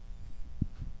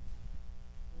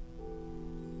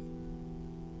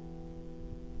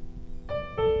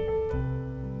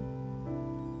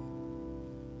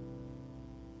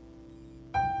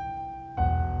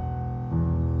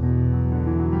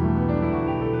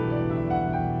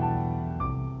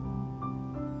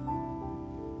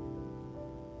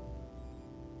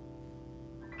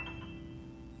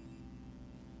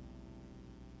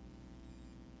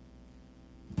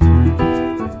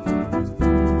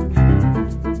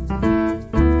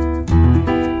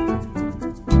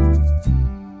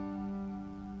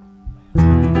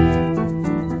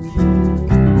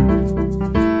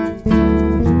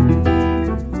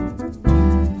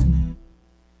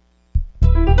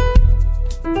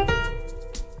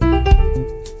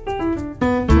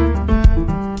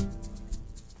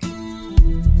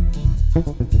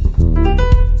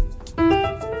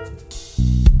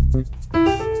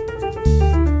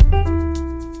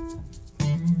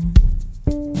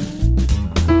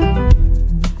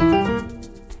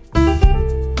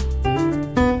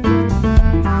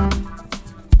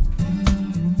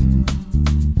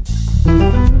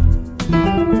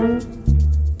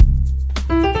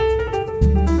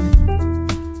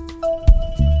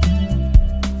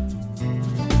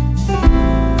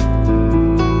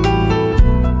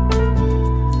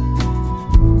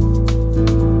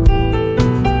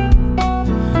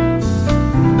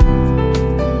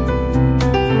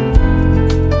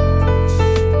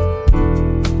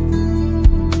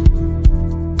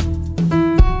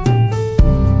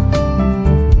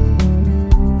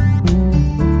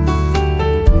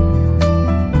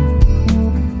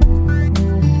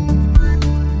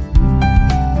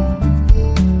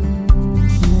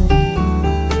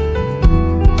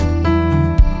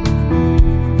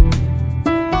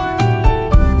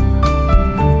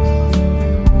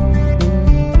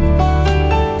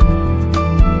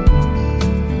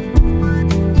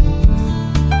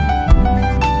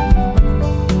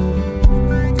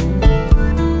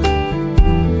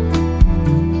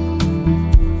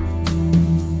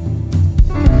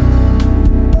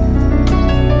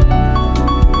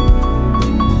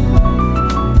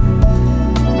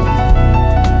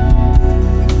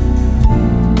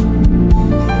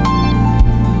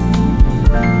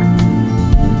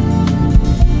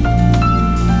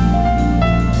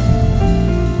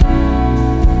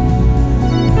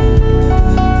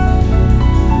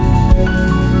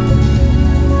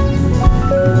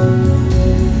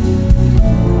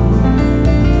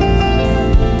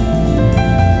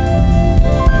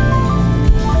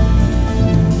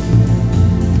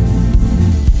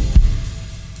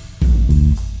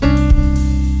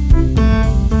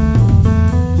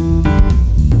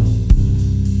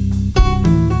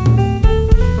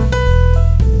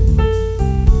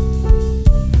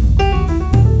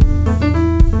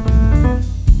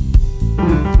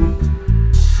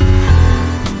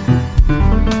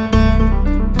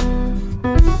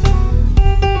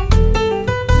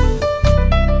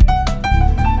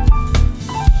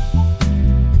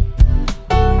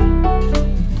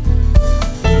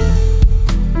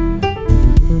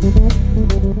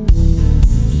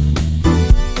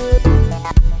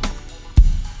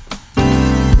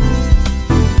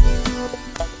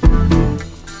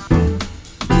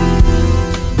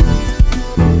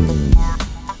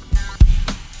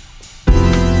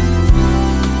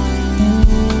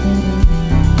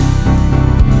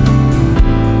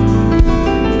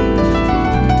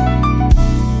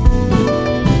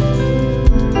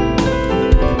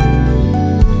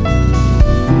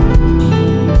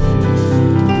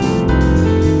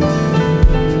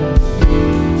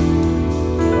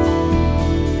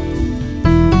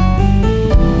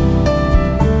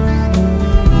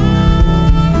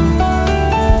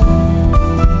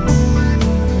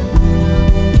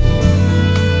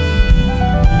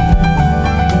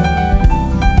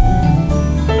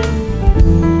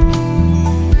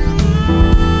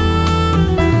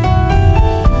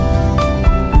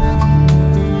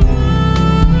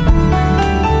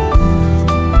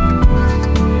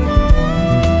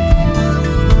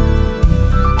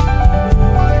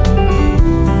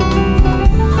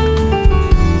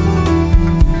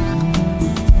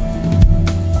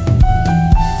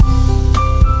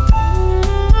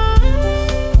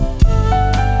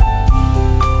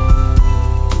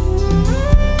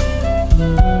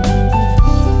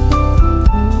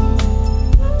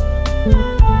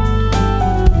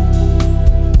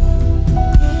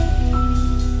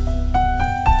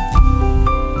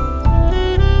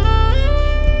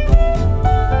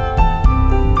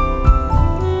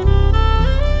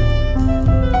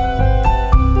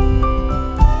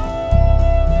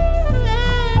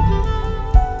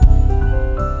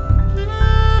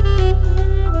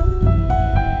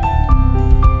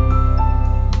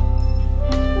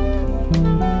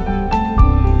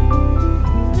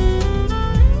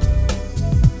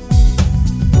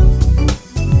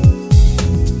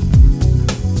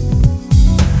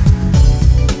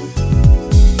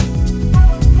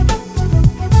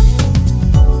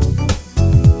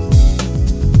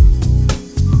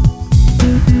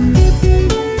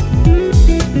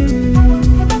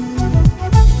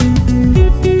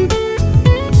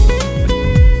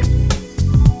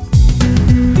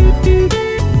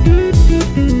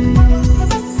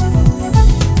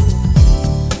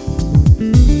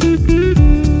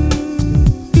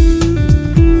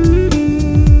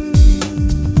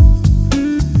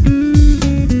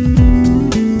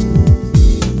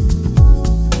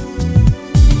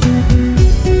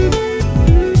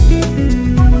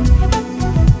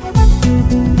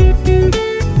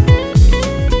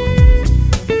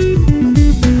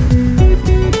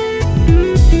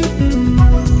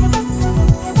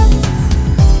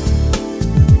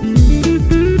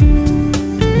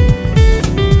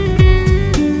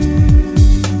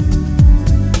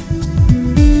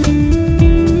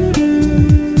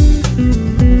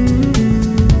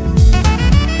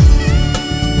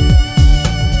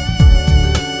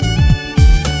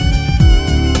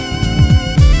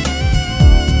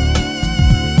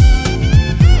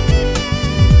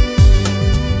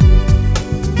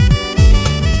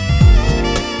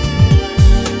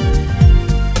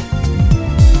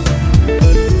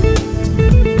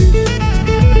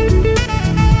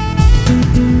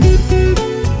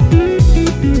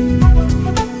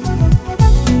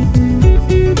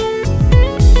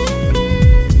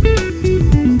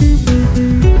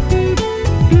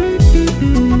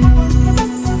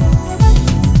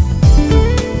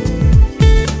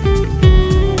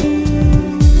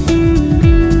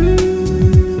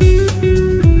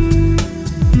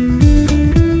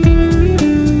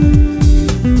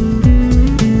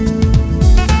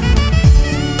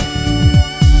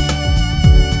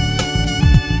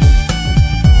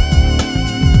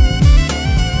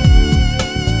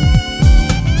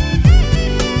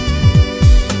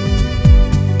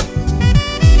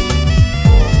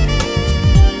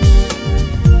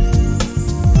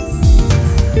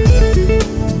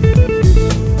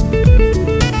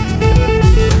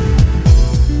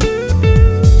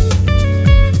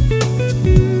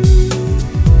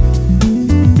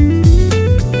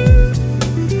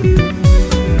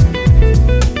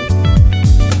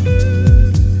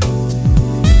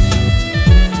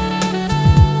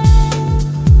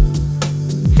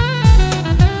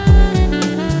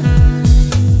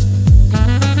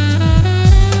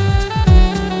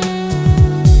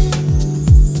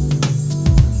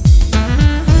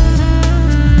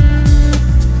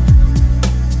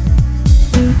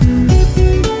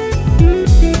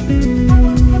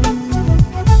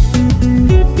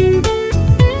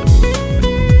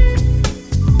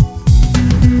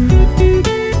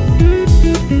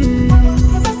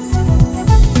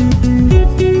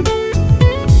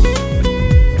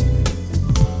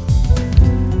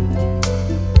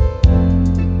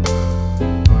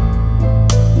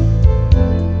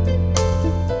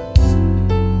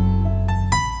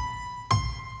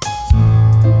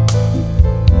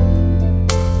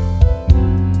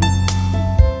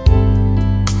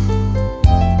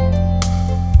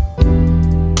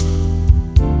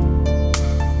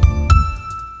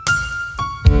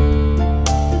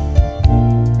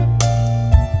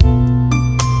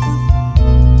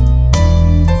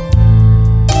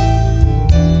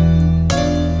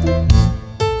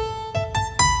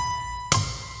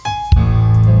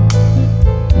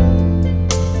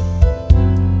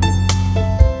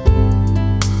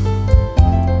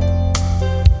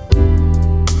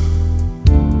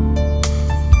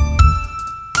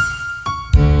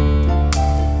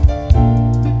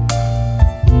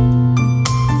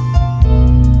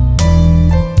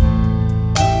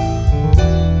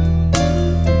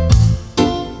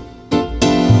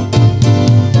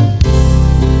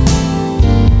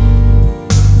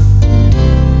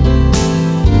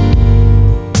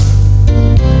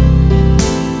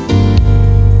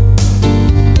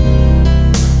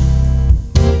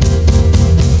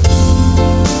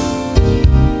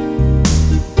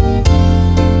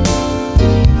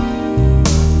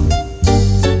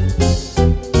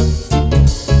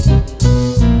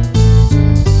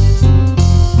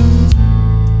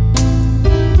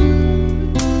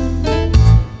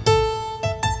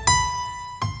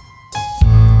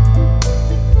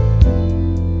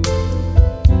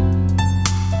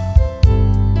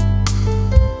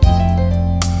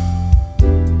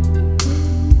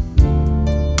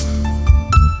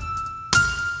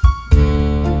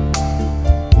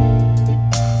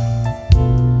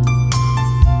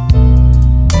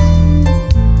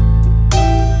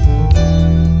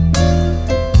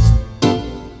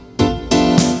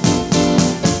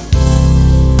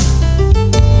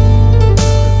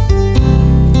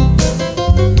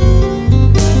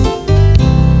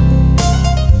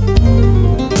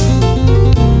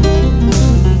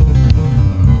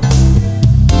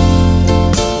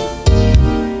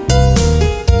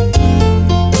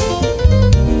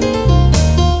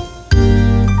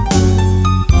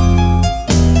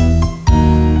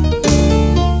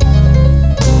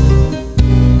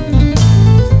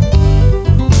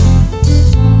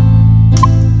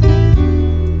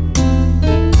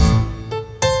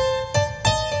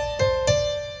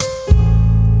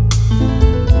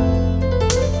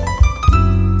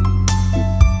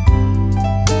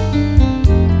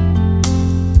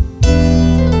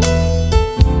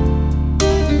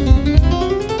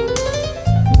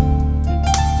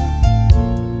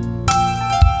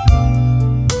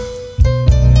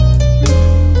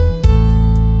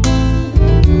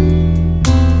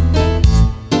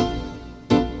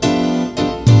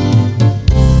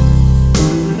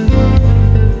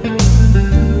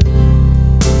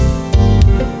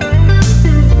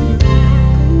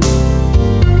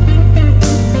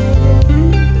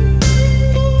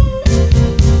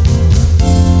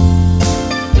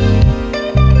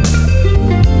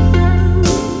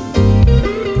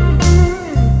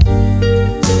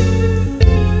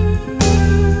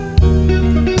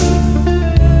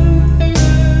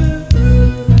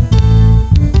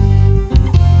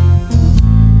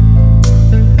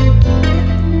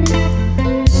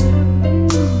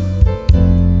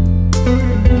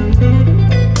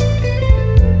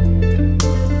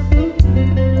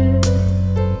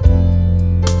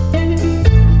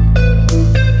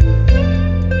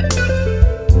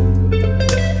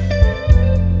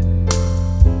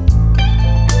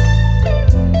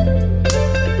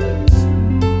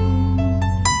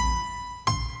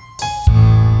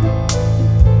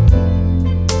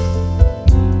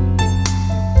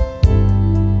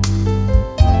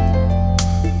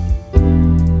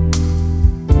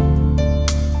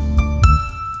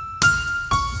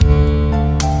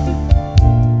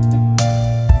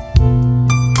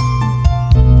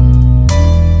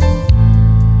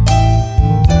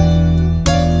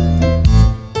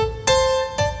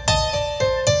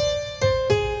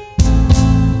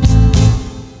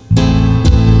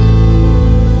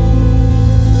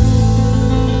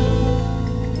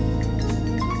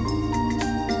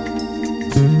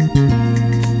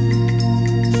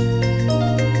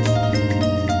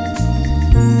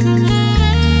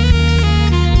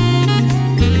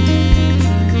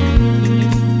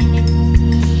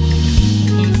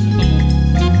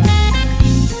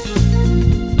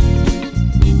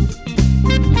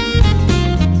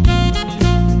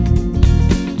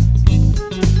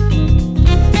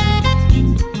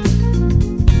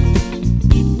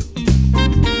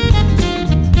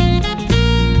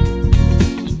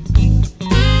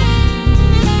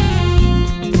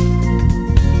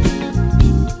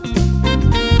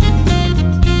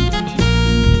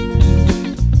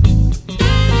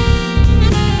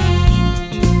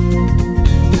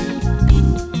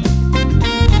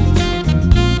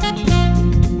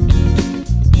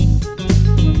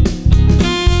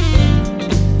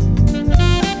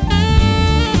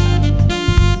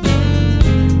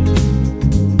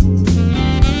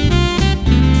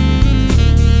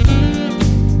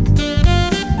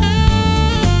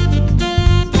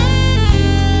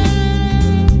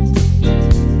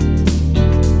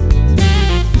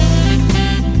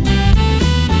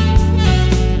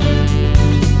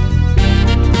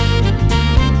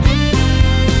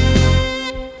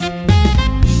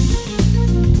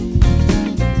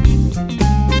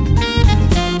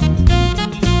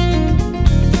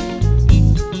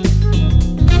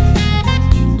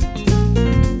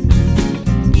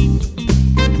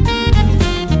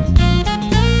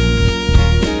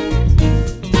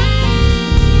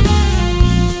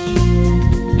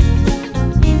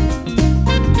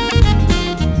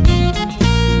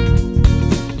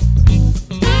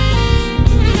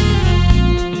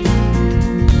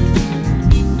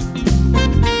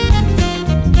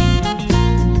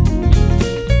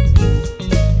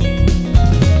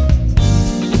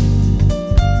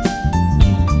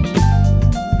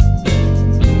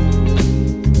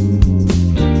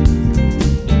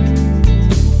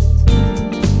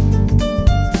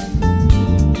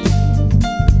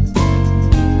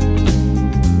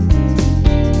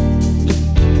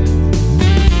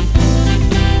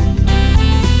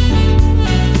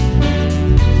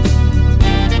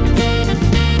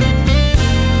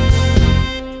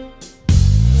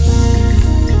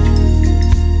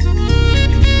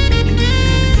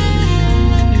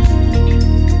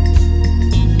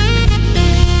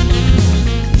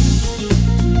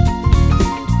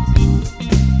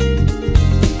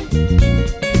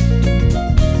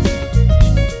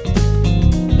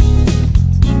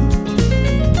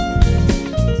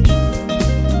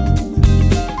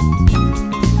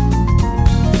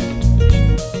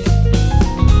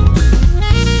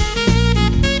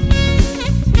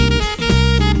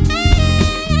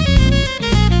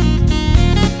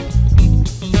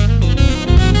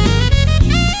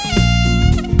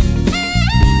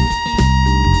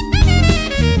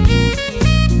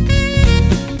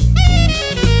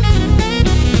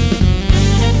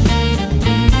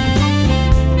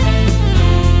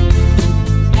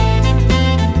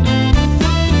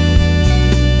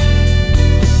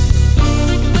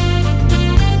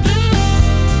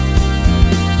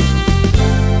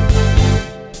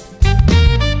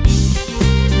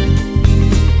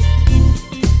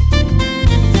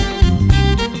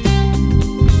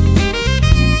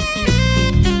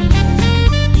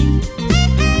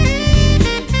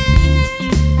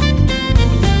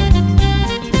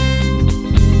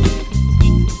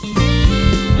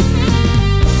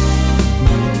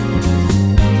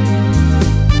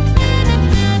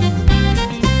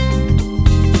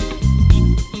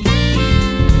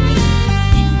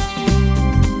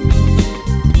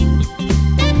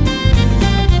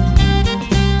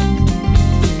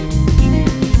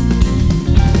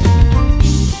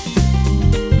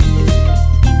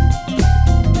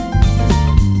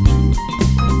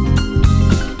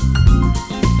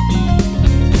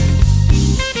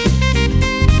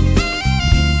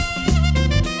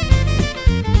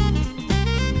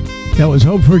 That was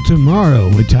Hope for Tomorrow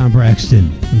with Tom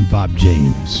Braxton and Bob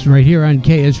James. Right here on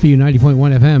KSVU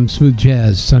 90.1 FM, Smooth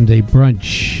Jazz Sunday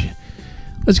Brunch.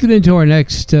 Let's get into our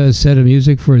next set of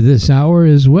music for this hour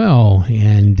as well.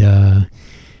 And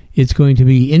it's going to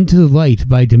be Into the Light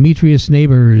by Demetrius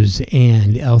Neighbors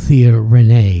and Althea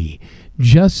Renee.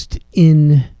 Just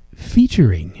in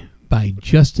featuring by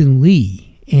Justin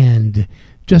Lee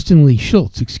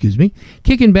Schultz,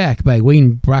 Kicking Back by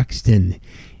Wayne Broxton.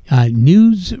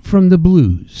 News from the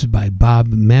Blues by Bob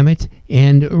Mamet,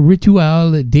 and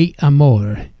Ritual de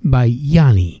Amor by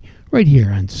Yanni, right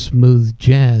here on Smooth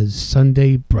Jazz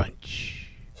Sunday Brunch.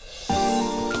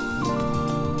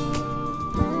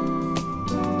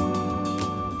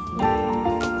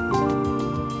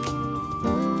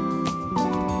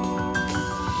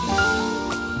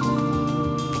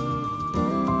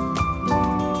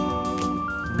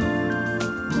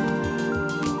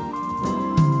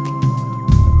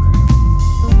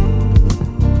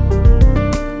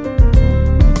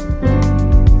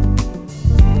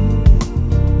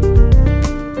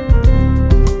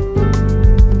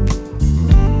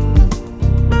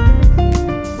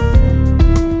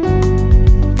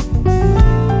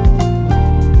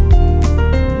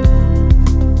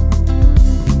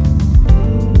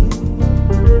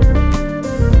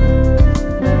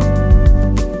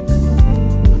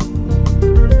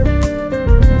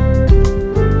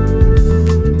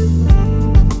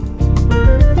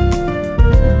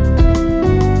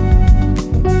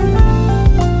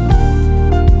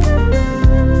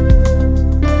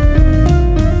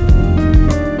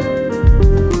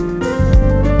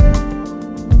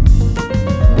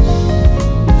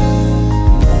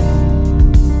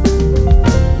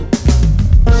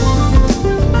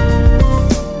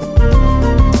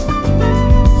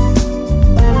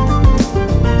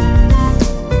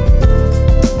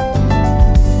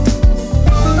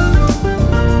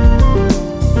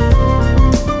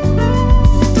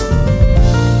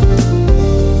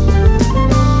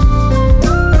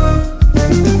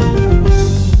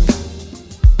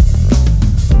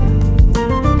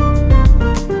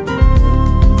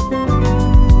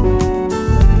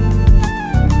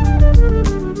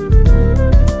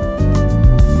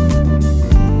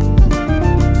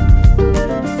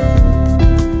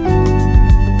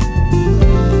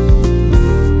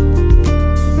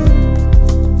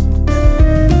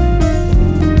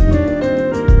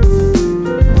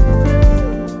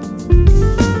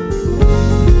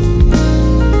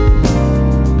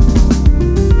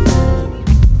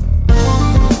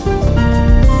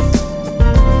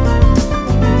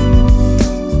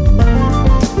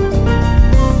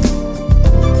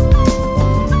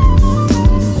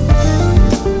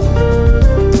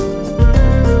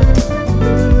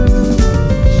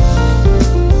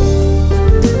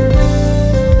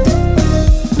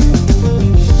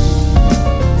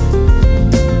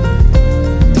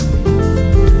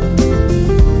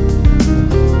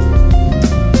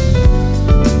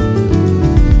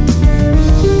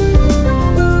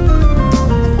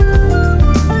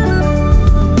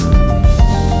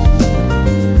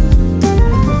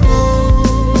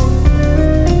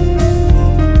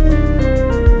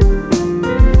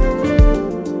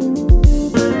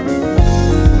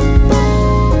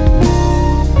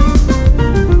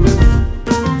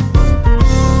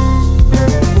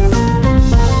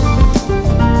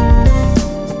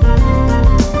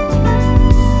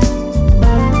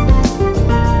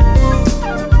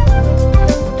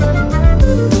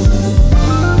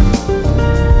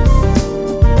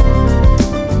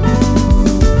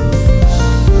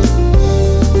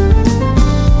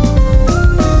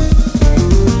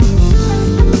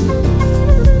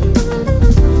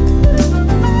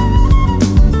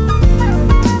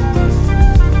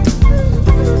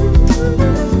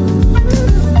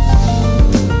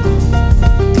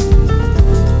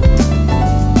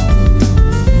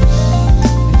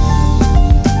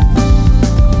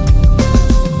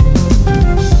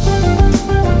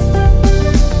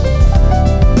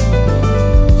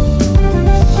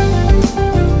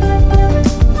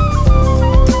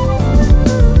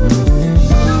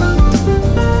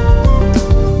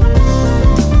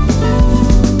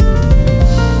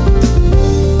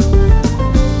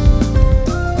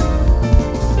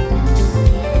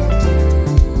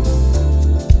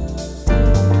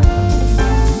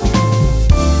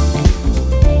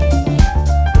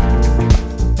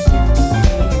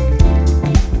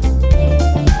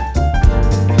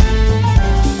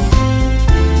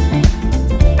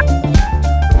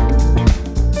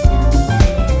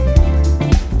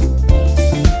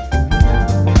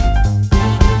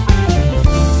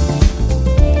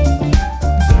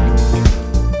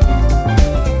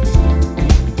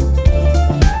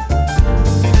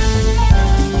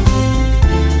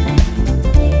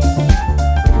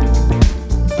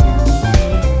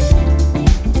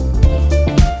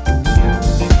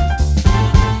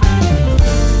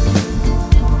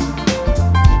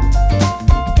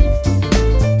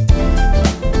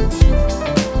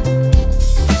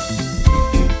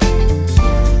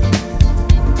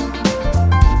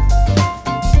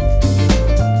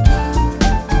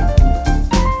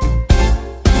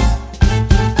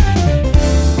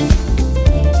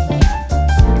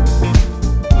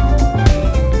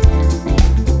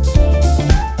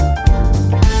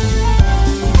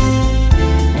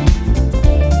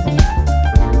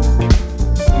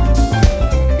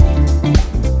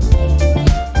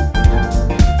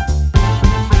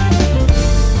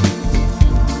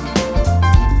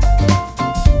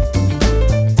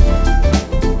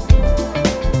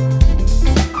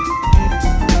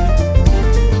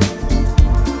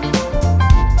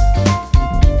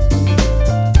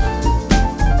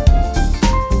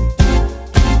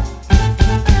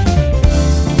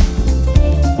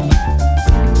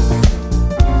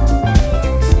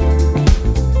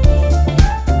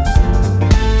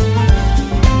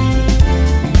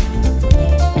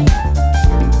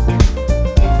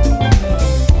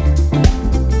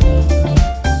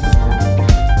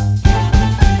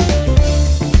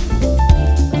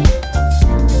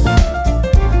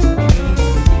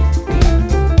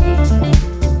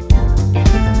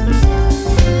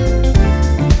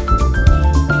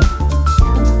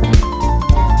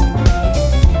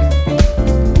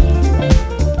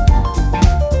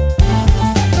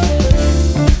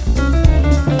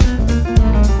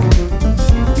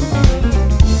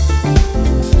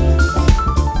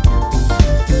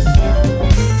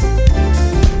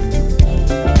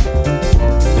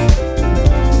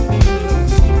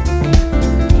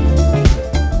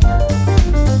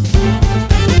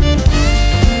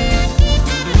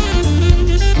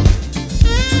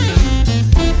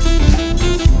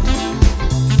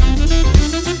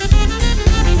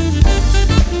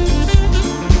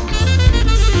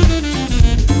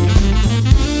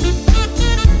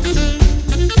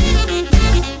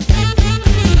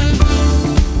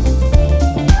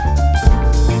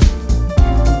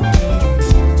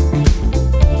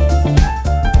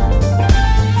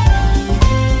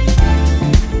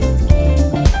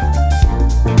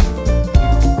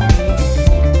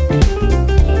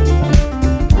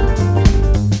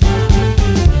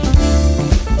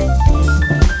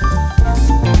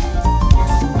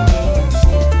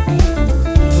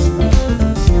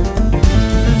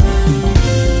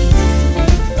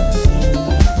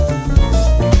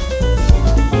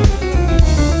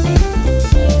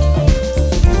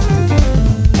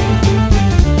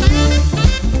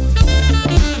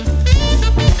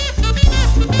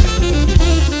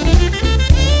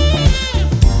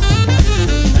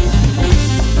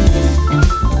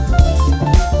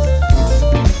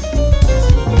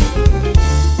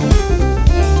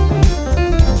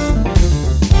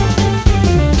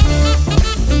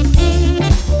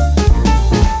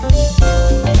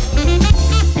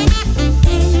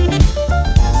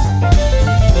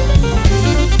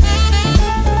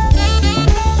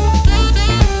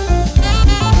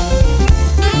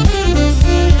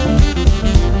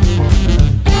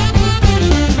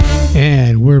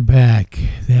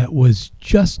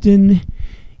 Justin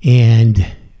and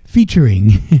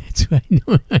featuring. I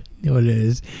know what it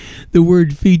is. The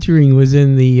word featuring was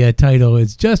in the title.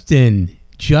 It's Justin,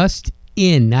 just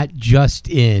in, not just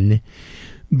in,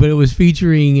 but it was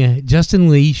featuring Justin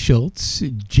Lee Schultz,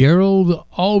 Gerald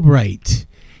Albright,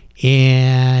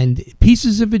 and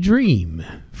Pieces of a Dream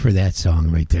for that song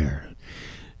right there.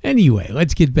 Anyway,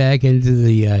 let's get back into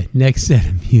the next set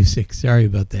of music. Sorry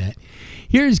about that.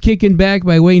 Here's Kicking Back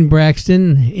by Wayne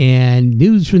Braxton and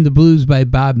News from the Blues by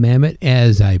Bob Mamet,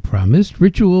 as I promised.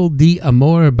 Ritual de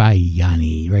Amor by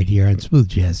Yanni, right here on Smooth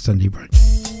Jazz Sunday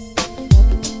Brunch.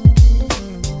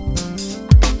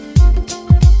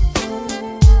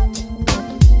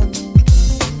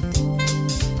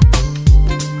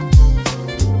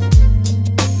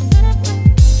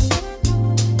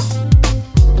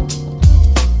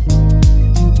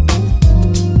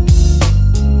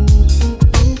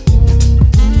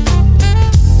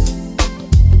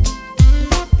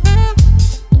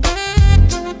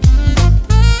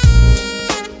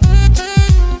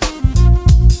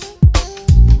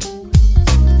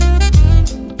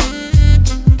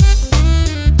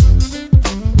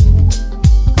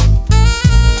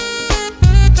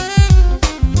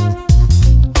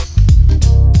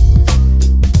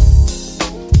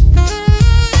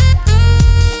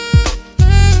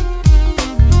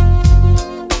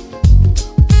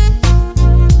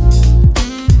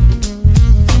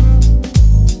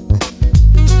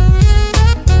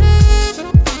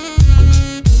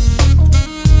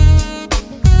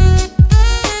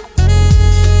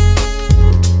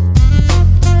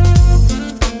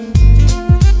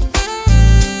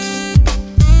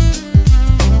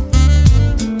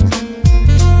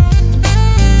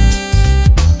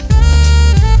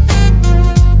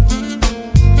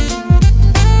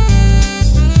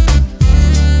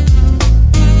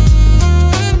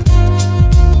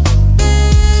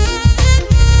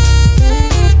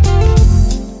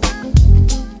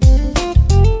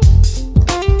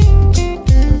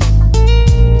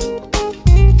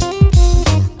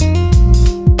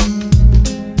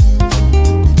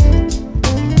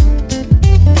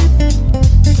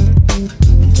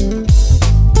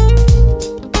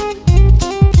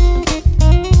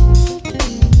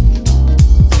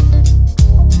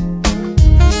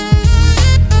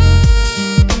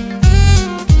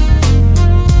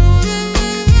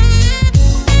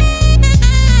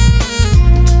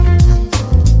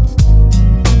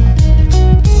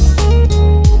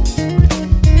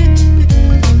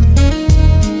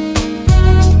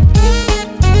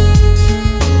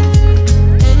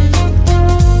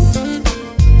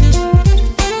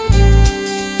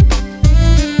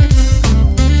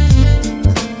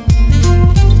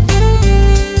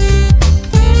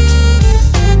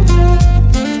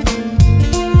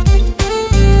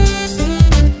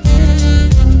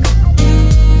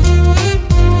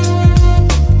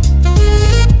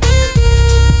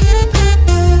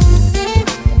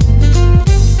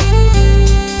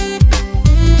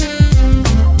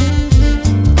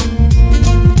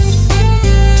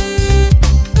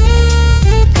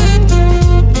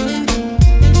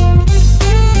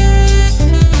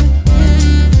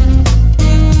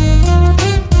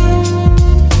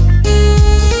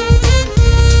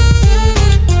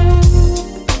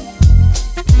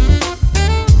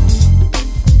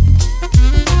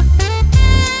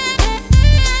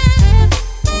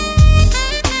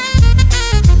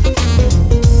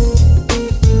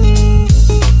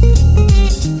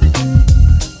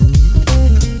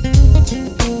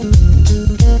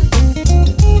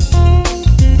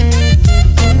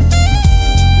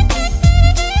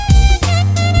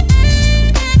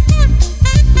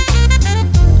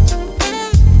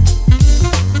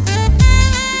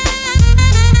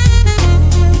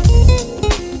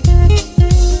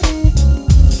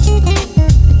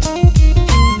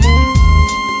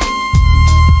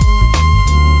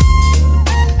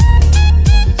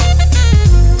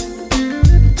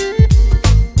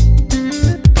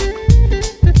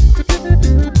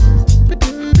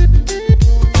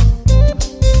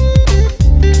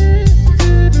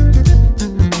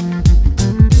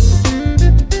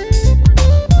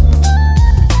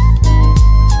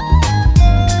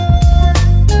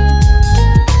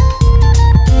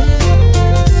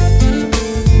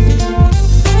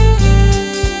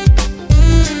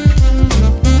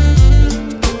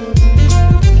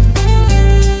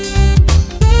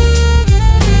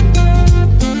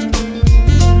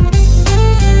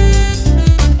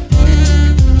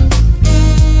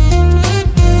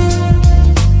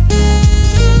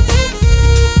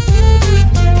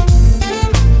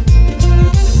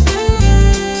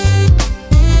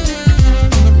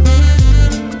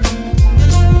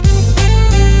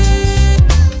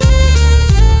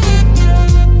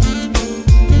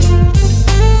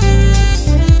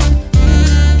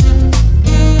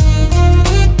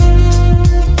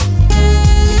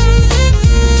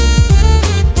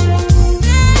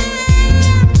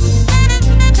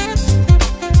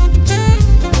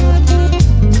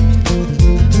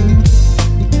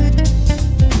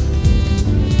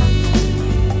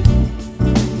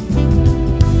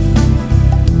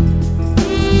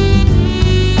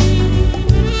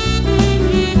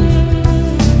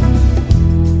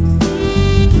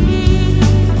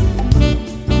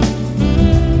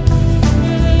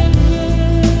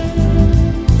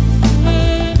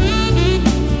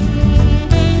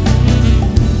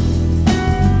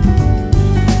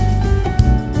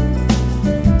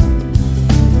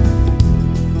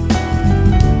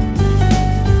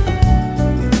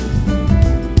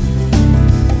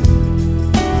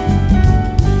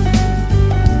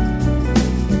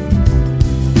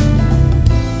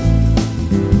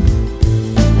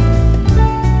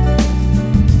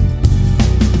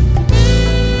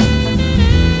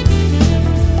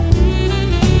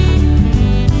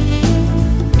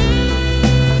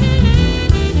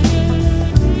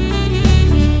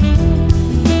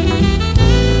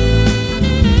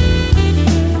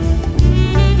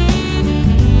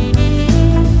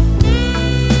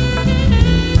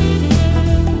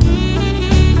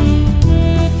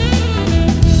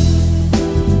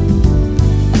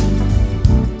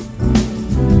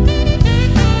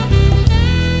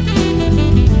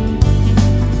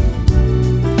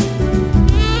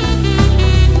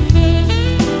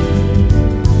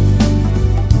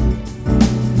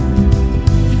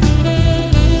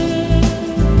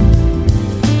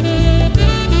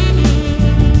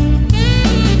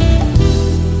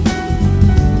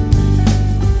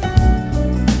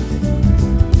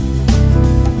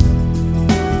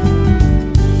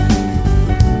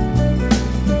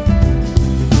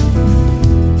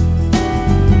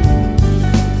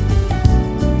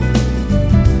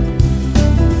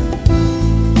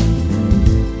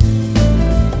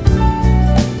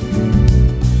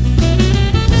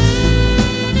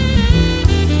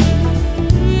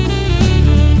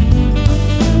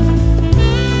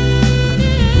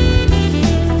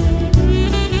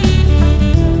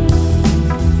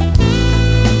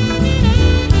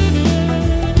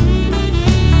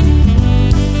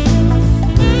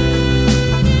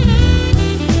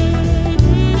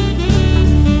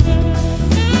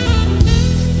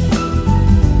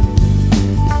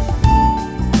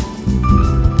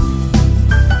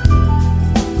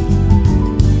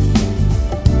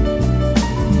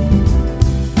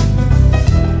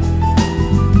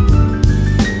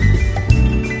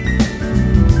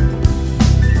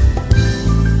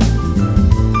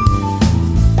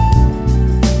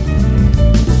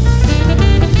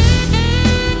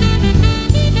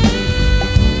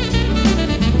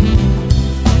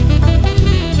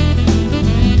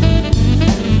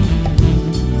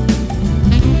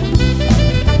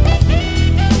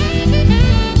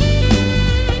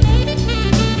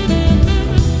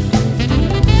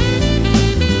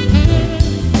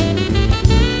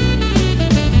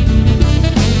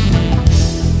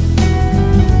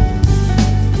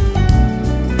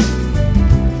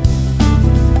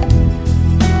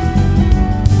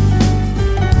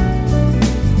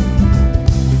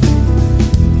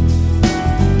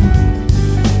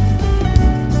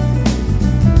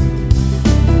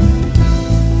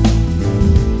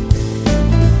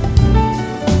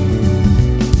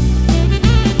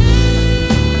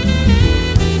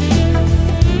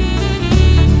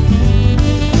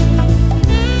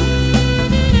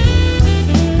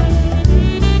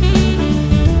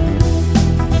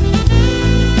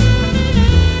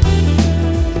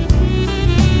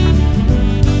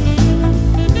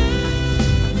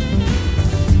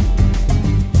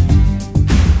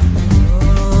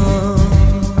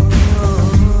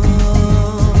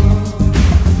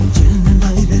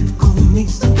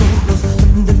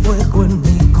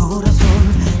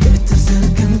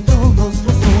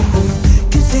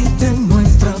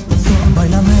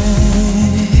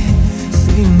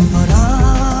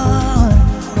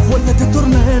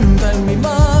 mi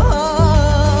mar,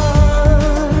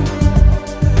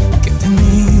 que te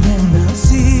miren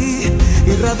así,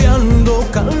 irradiando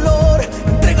calor.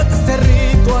 Entrégate a este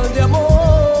ritual de amor.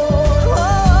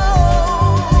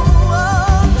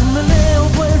 Tu meneo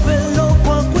vuelve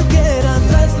loco a cualquiera,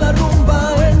 traes la rumba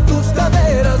en tus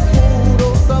caderas,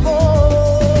 puro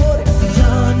sabor.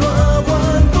 Ya no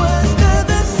aguanto este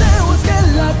deseo, es que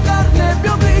la carne me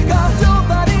obliga. Yo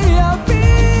daría mi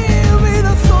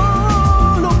vida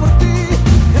solo por ti,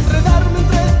 enredarme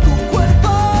entre tu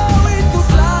cuerpo y tus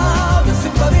labios,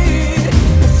 invadir,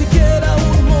 ni siquiera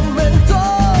un momento,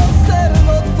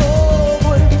 serlo todo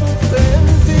en tu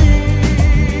sentir.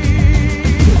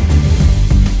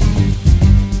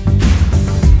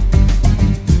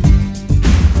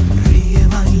 Ríe,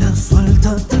 baila,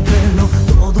 suéltate el pelo,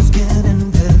 todos quieren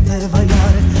verte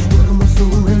bailar. Tu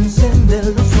hermosura enciende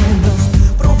los sueños,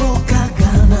 provoca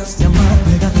ganas de amar.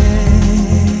 Pégate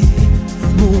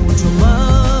mucho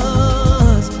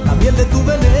más, la miel de tu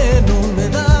veneno me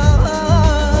das.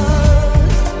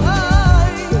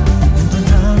 Ay, entro en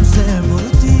trance por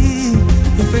ti,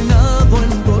 impregnado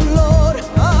en dolor,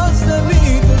 haz de mí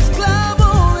tu esclavo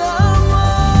de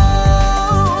amor.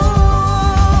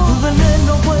 Tu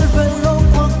veneno vuelve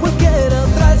loco a cualquiera,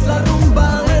 traes la rumba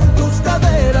en tus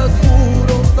caderas,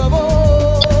 puro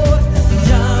sabor.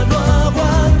 Ya no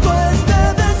aguanto este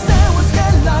deseo, es que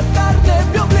la carne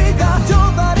me obliga. Yo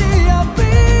daría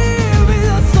mi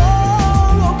vida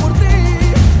solo por ti,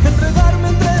 enredarme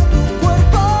entre tu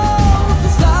cuerpo,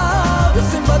 tus labios,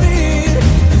 invadir,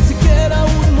 ni siquiera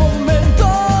un momento,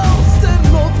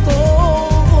 serlo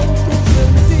todo en tu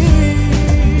sentir.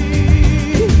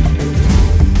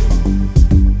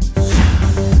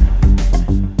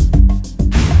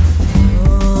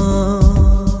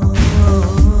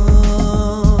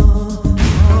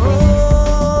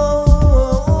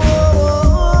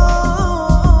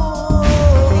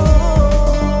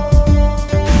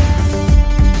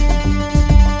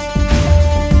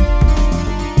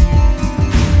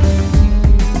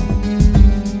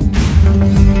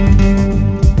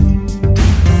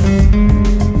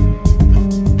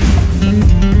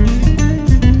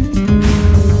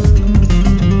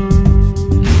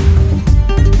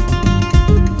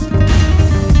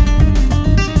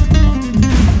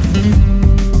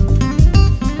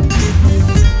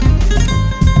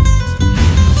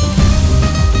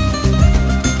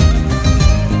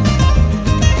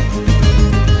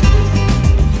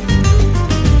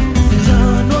 Ya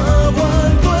no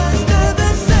aguanto este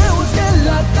deseo, es que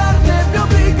la carne me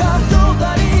obliga. Yo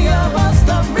daría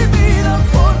hasta mi vida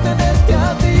por tenerte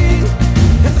a ti,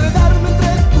 enredarme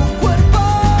entre tu cuerpo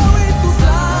y tus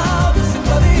labios,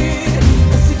 invadir,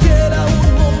 ni siquiera un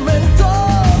momento,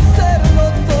 serlo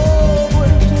todo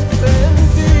en tu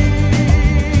sentir.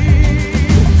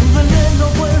 Tu veneno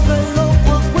vuelve loco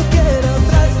a cualquiera,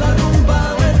 traes la rumba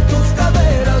en tus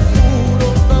caderas, puro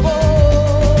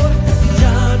sabor.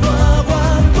 Ya no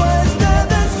aguanto este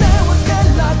deseo, es que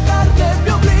la carne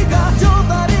me obliga. Yo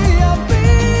daría mi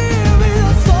vida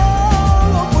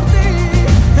solo por ti,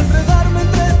 enredarme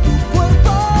entre tu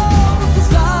cuerpo, tus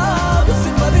labios,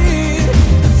 invadir,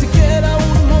 ni siquiera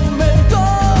un momento,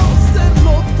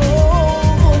 serlo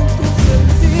todo en tu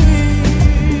sentir.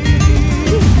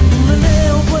 Tu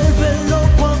meneo vuelve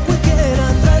loco a cualquiera,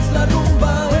 traes la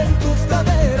rumba en tus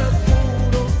caderas,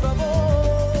 puro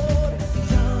sabor.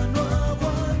 Ya no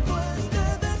aguanto este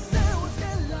deseo, es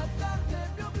que la carne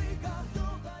me obliga. Yo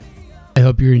daría. I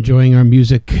hope you're enjoying our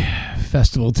music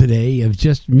festival today of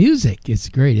just music. It's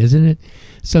great, isn't it?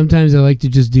 Sometimes I like to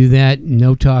just do that,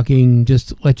 no talking,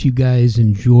 just let you guys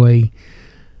enjoy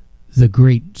the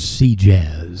great sea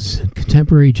jazz,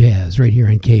 contemporary jazz, right here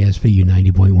on KSVU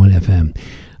 90.1 FM.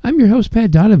 I'm your host,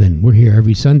 Pat Donovan. We're here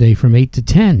every Sunday from 8 to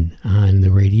 10 on the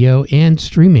radio and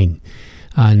streaming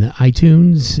on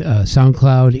iTunes,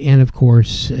 SoundCloud, and of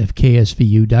course, at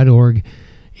ksvu.org.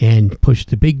 And push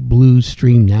the big blue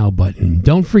Stream Now button.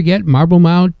 Don't forget Marble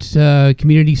Mount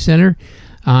Community Center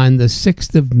on the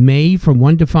 6th of May from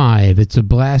 1 to 5. It's a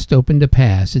blast open to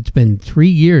pass. It's been 3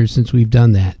 years since we've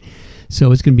done that.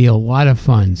 So it's going to be a lot of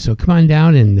fun. So come on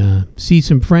down and see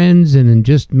some friends and then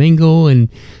just mingle and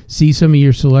see some of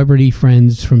your celebrity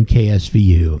friends from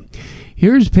KSVU.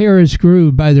 Here's Paris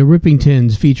Groove by the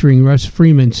Rippingtons featuring Russ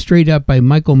Freeman, Straight Up by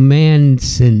Michael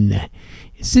Manson.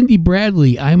 Cindy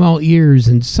Bradley, I'm All Ears,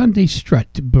 and Sunday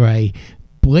Strut by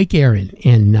Blake Aaron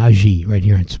and Najee right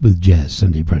here on Smooth Jazz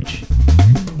Sunday Brunch.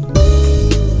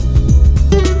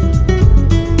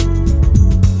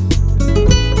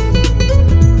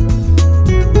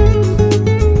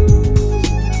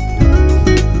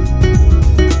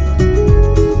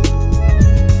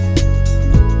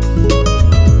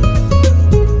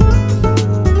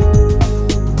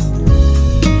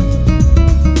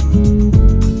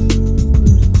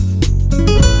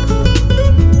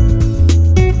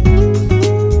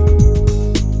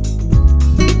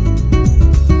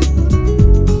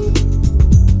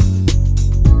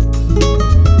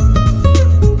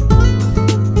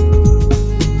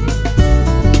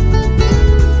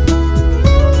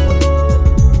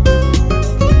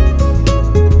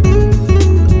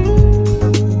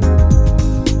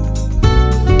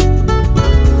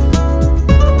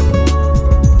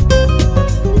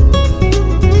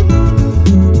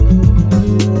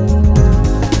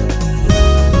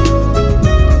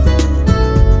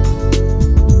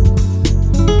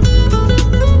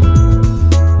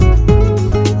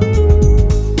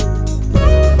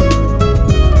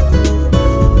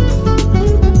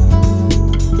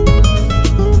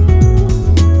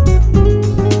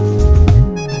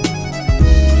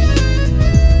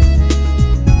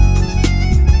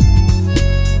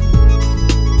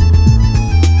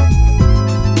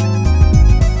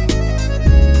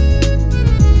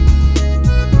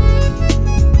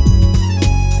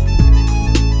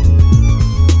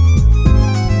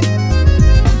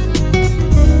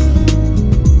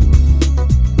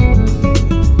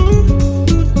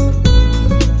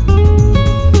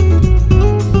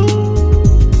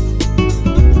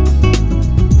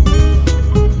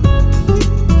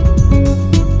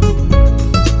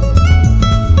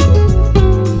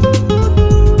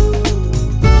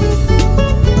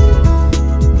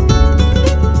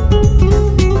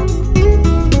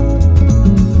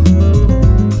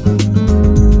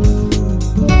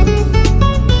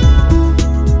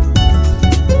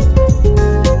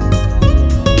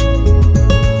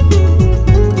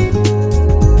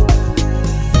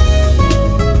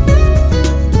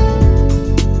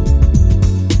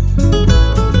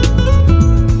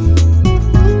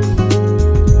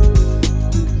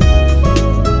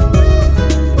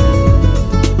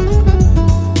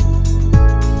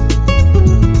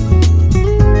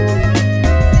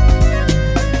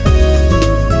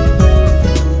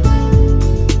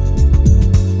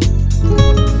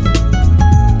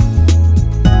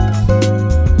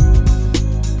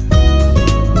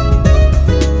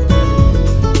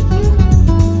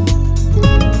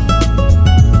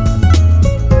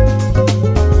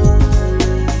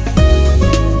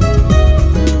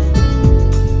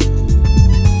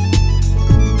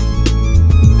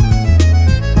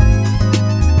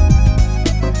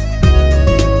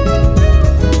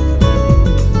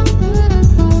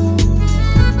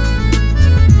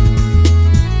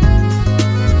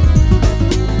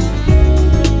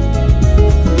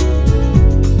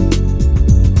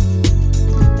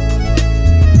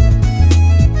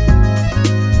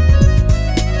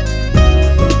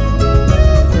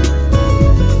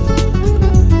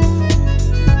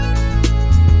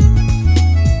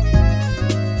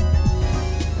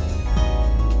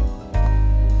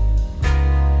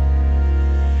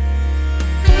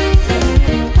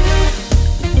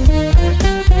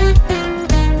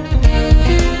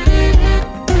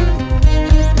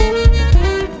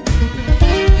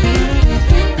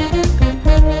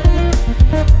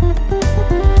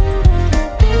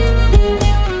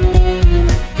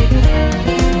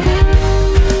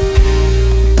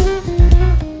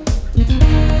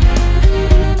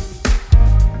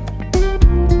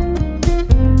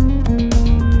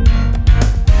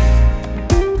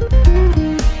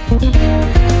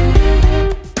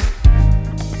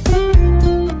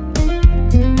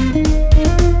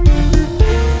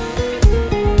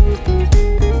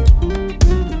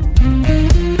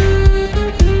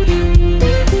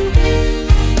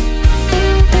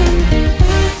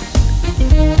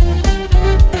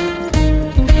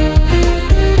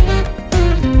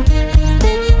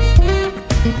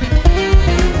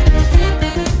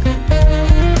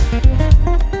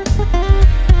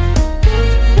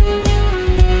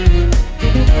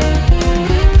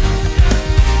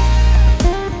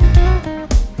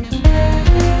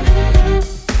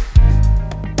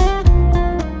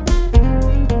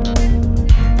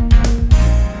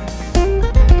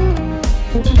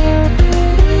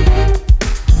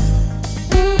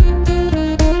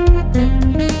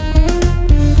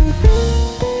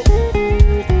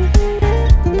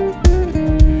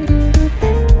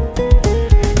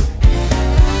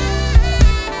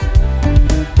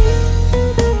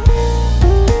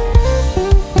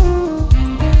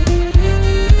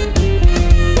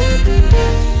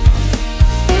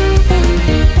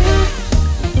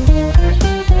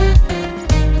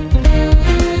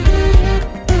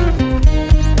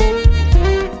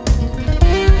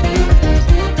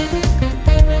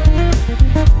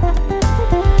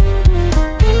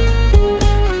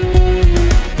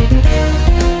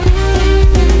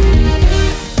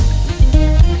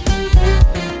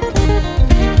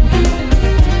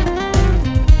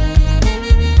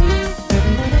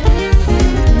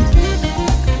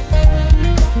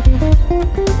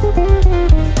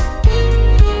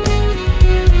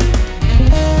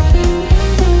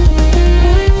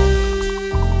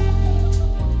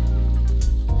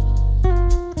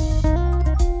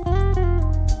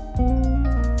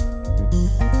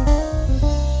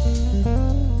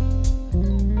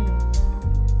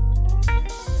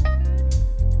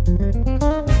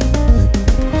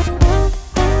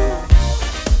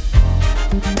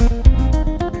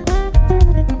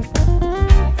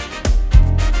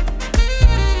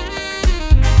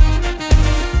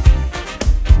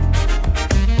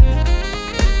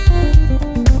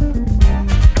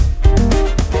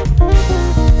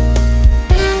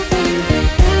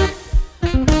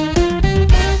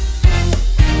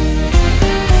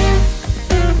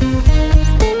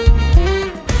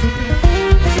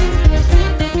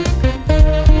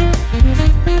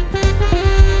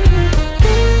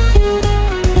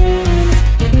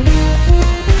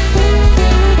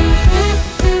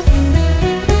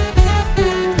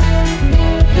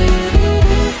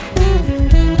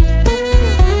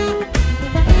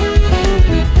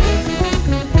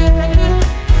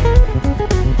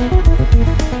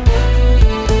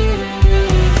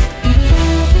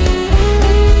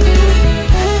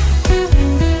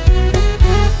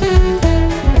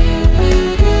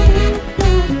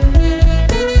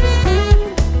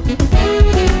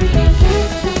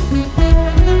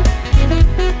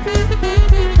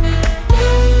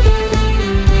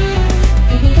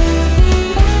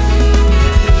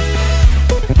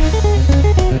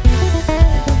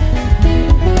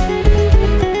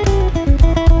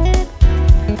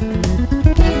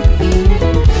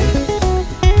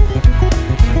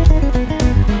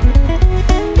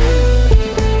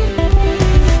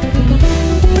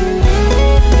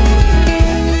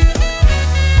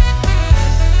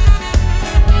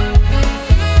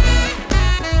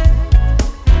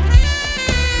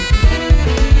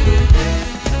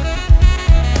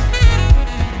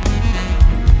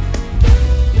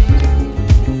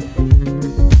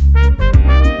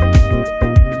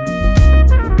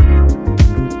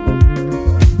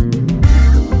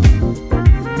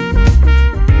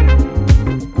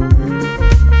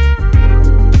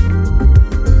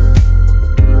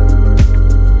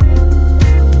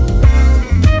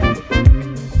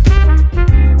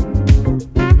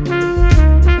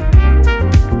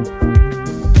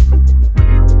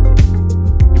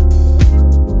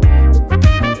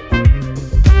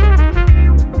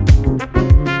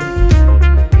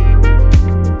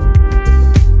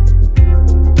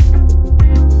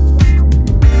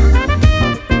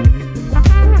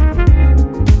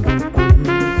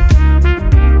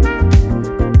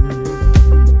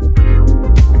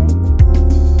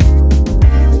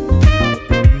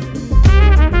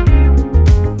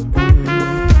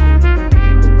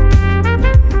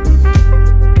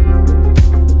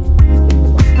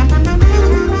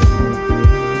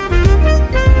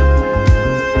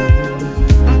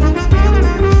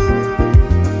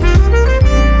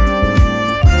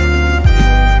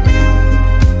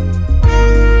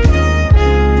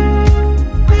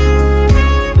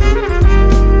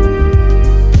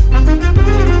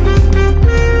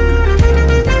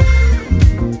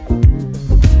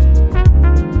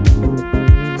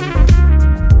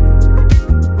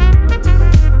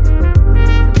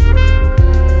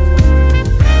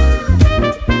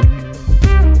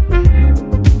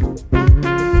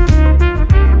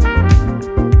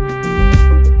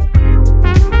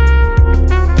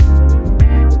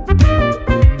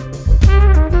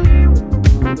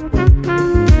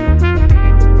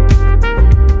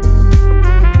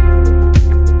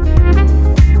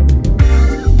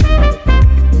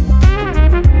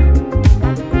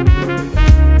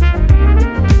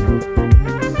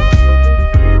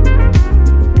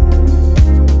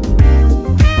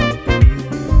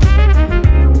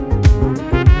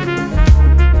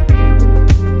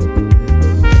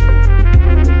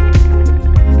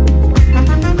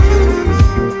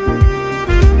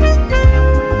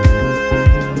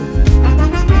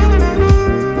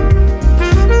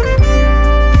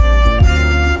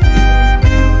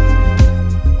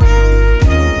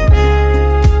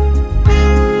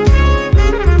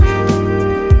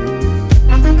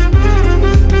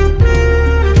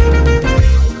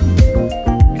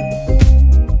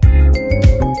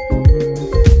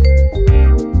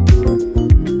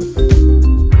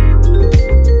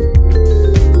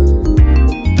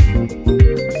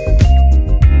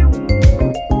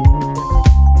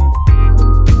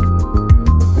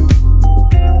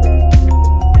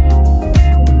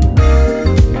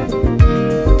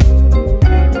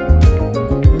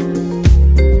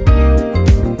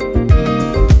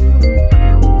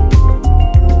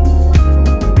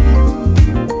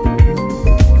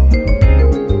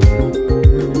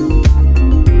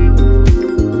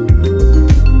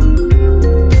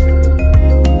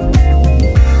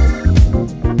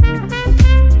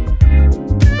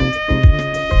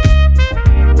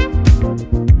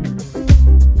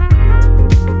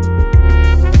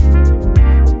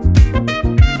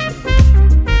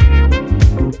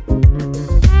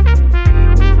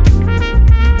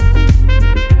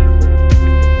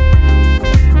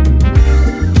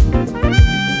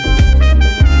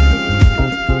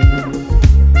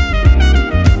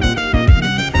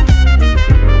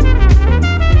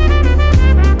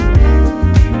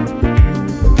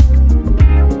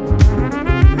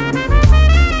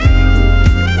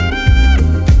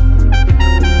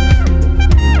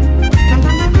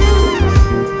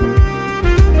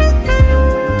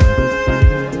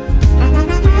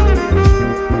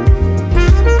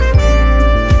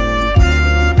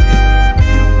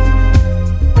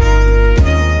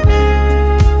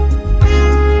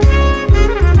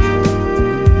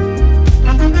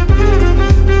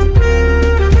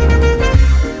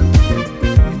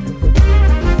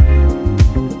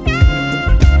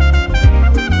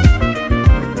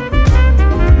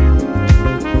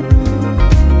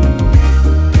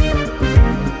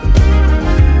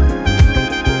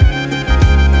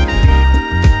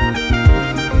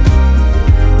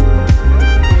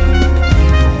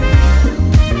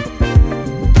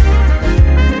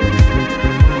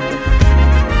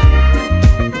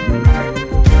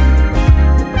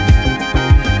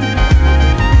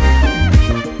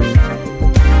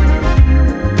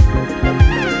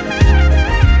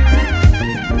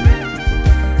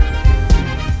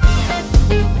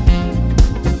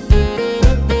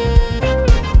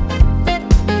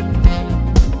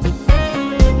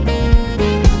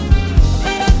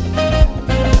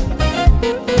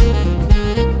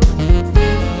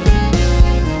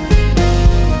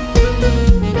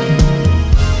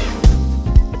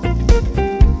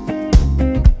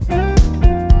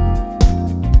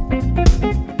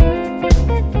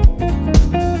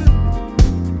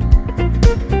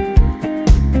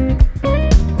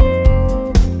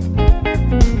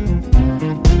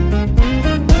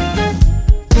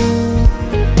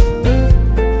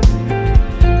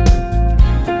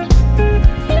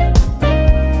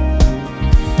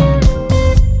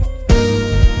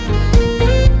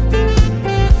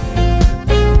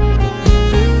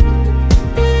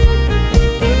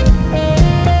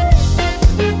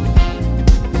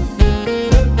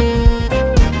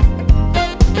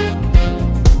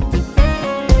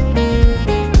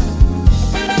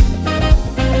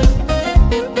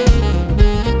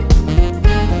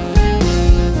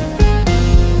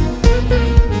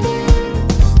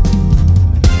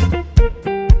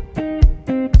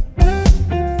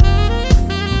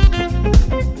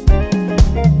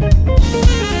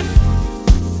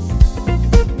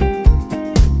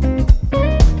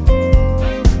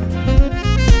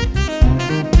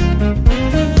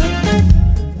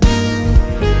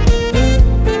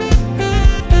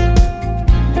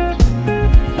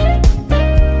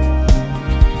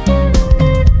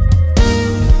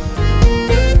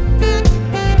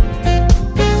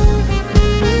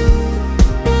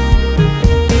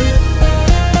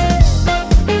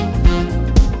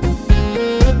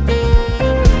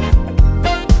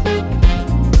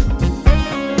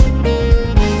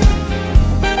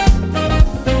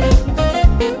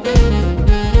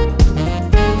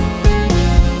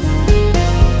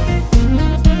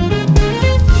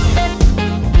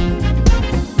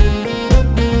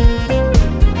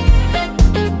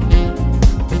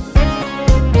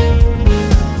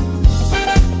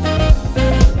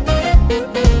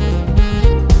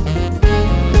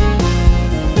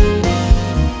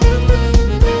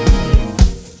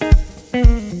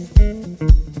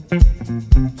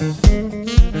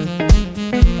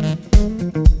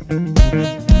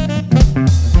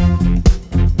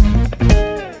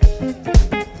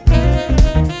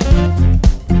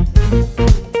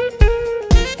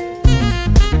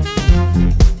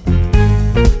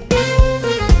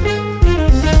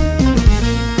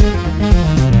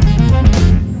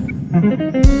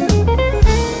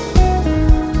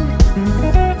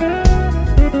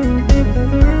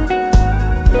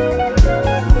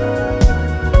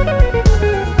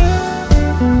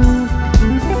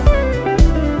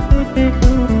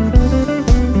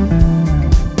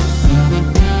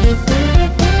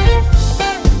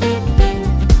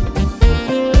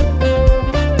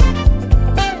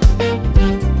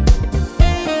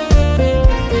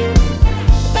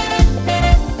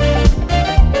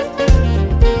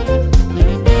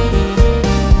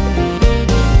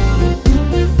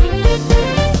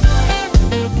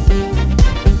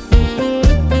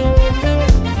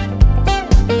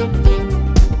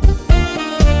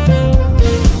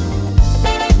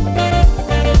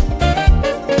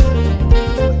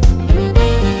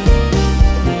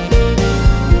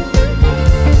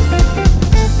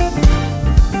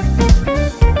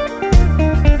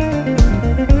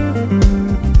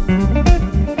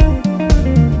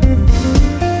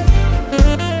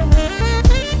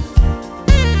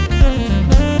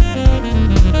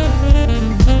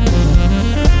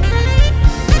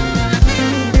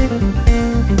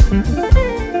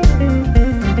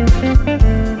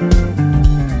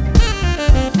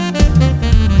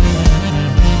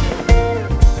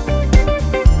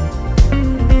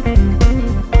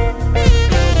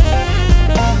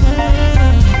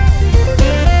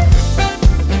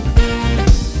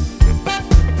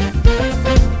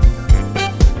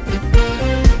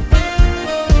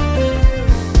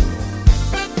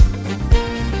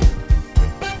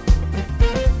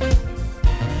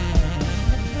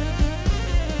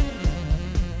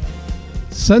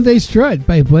 Sunday Strut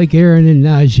by Blake, Aaron, and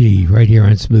Najee right here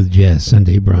on Smooth Jazz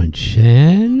Sunday Brunch.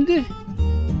 And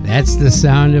that's the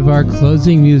sound of our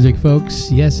closing music,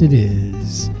 folks. Yes, it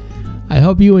is. I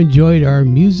hope you enjoyed our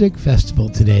music festival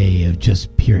today of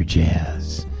just pure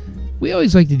jazz. We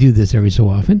always like to do this every so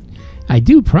often. I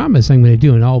do promise I'm going to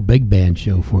do an all big band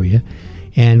show for you,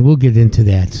 and we'll get into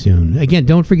that soon. Again,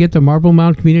 don't forget the Marble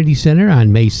Mount Community Center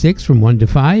on May 6th from 1 to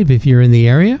 5 if you're in the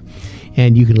area.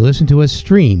 And you can listen to us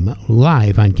stream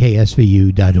live on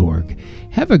ksvu.org.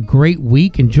 Have a great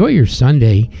week. Enjoy your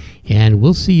Sunday. And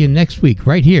we'll see you next week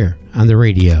right here on the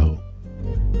radio.